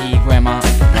 R.I.P. Grandma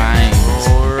Grimes.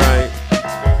 All right.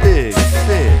 Big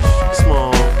Fish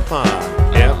Small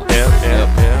Pond. Yep.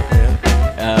 Yep.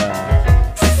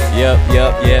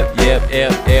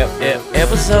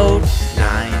 Episode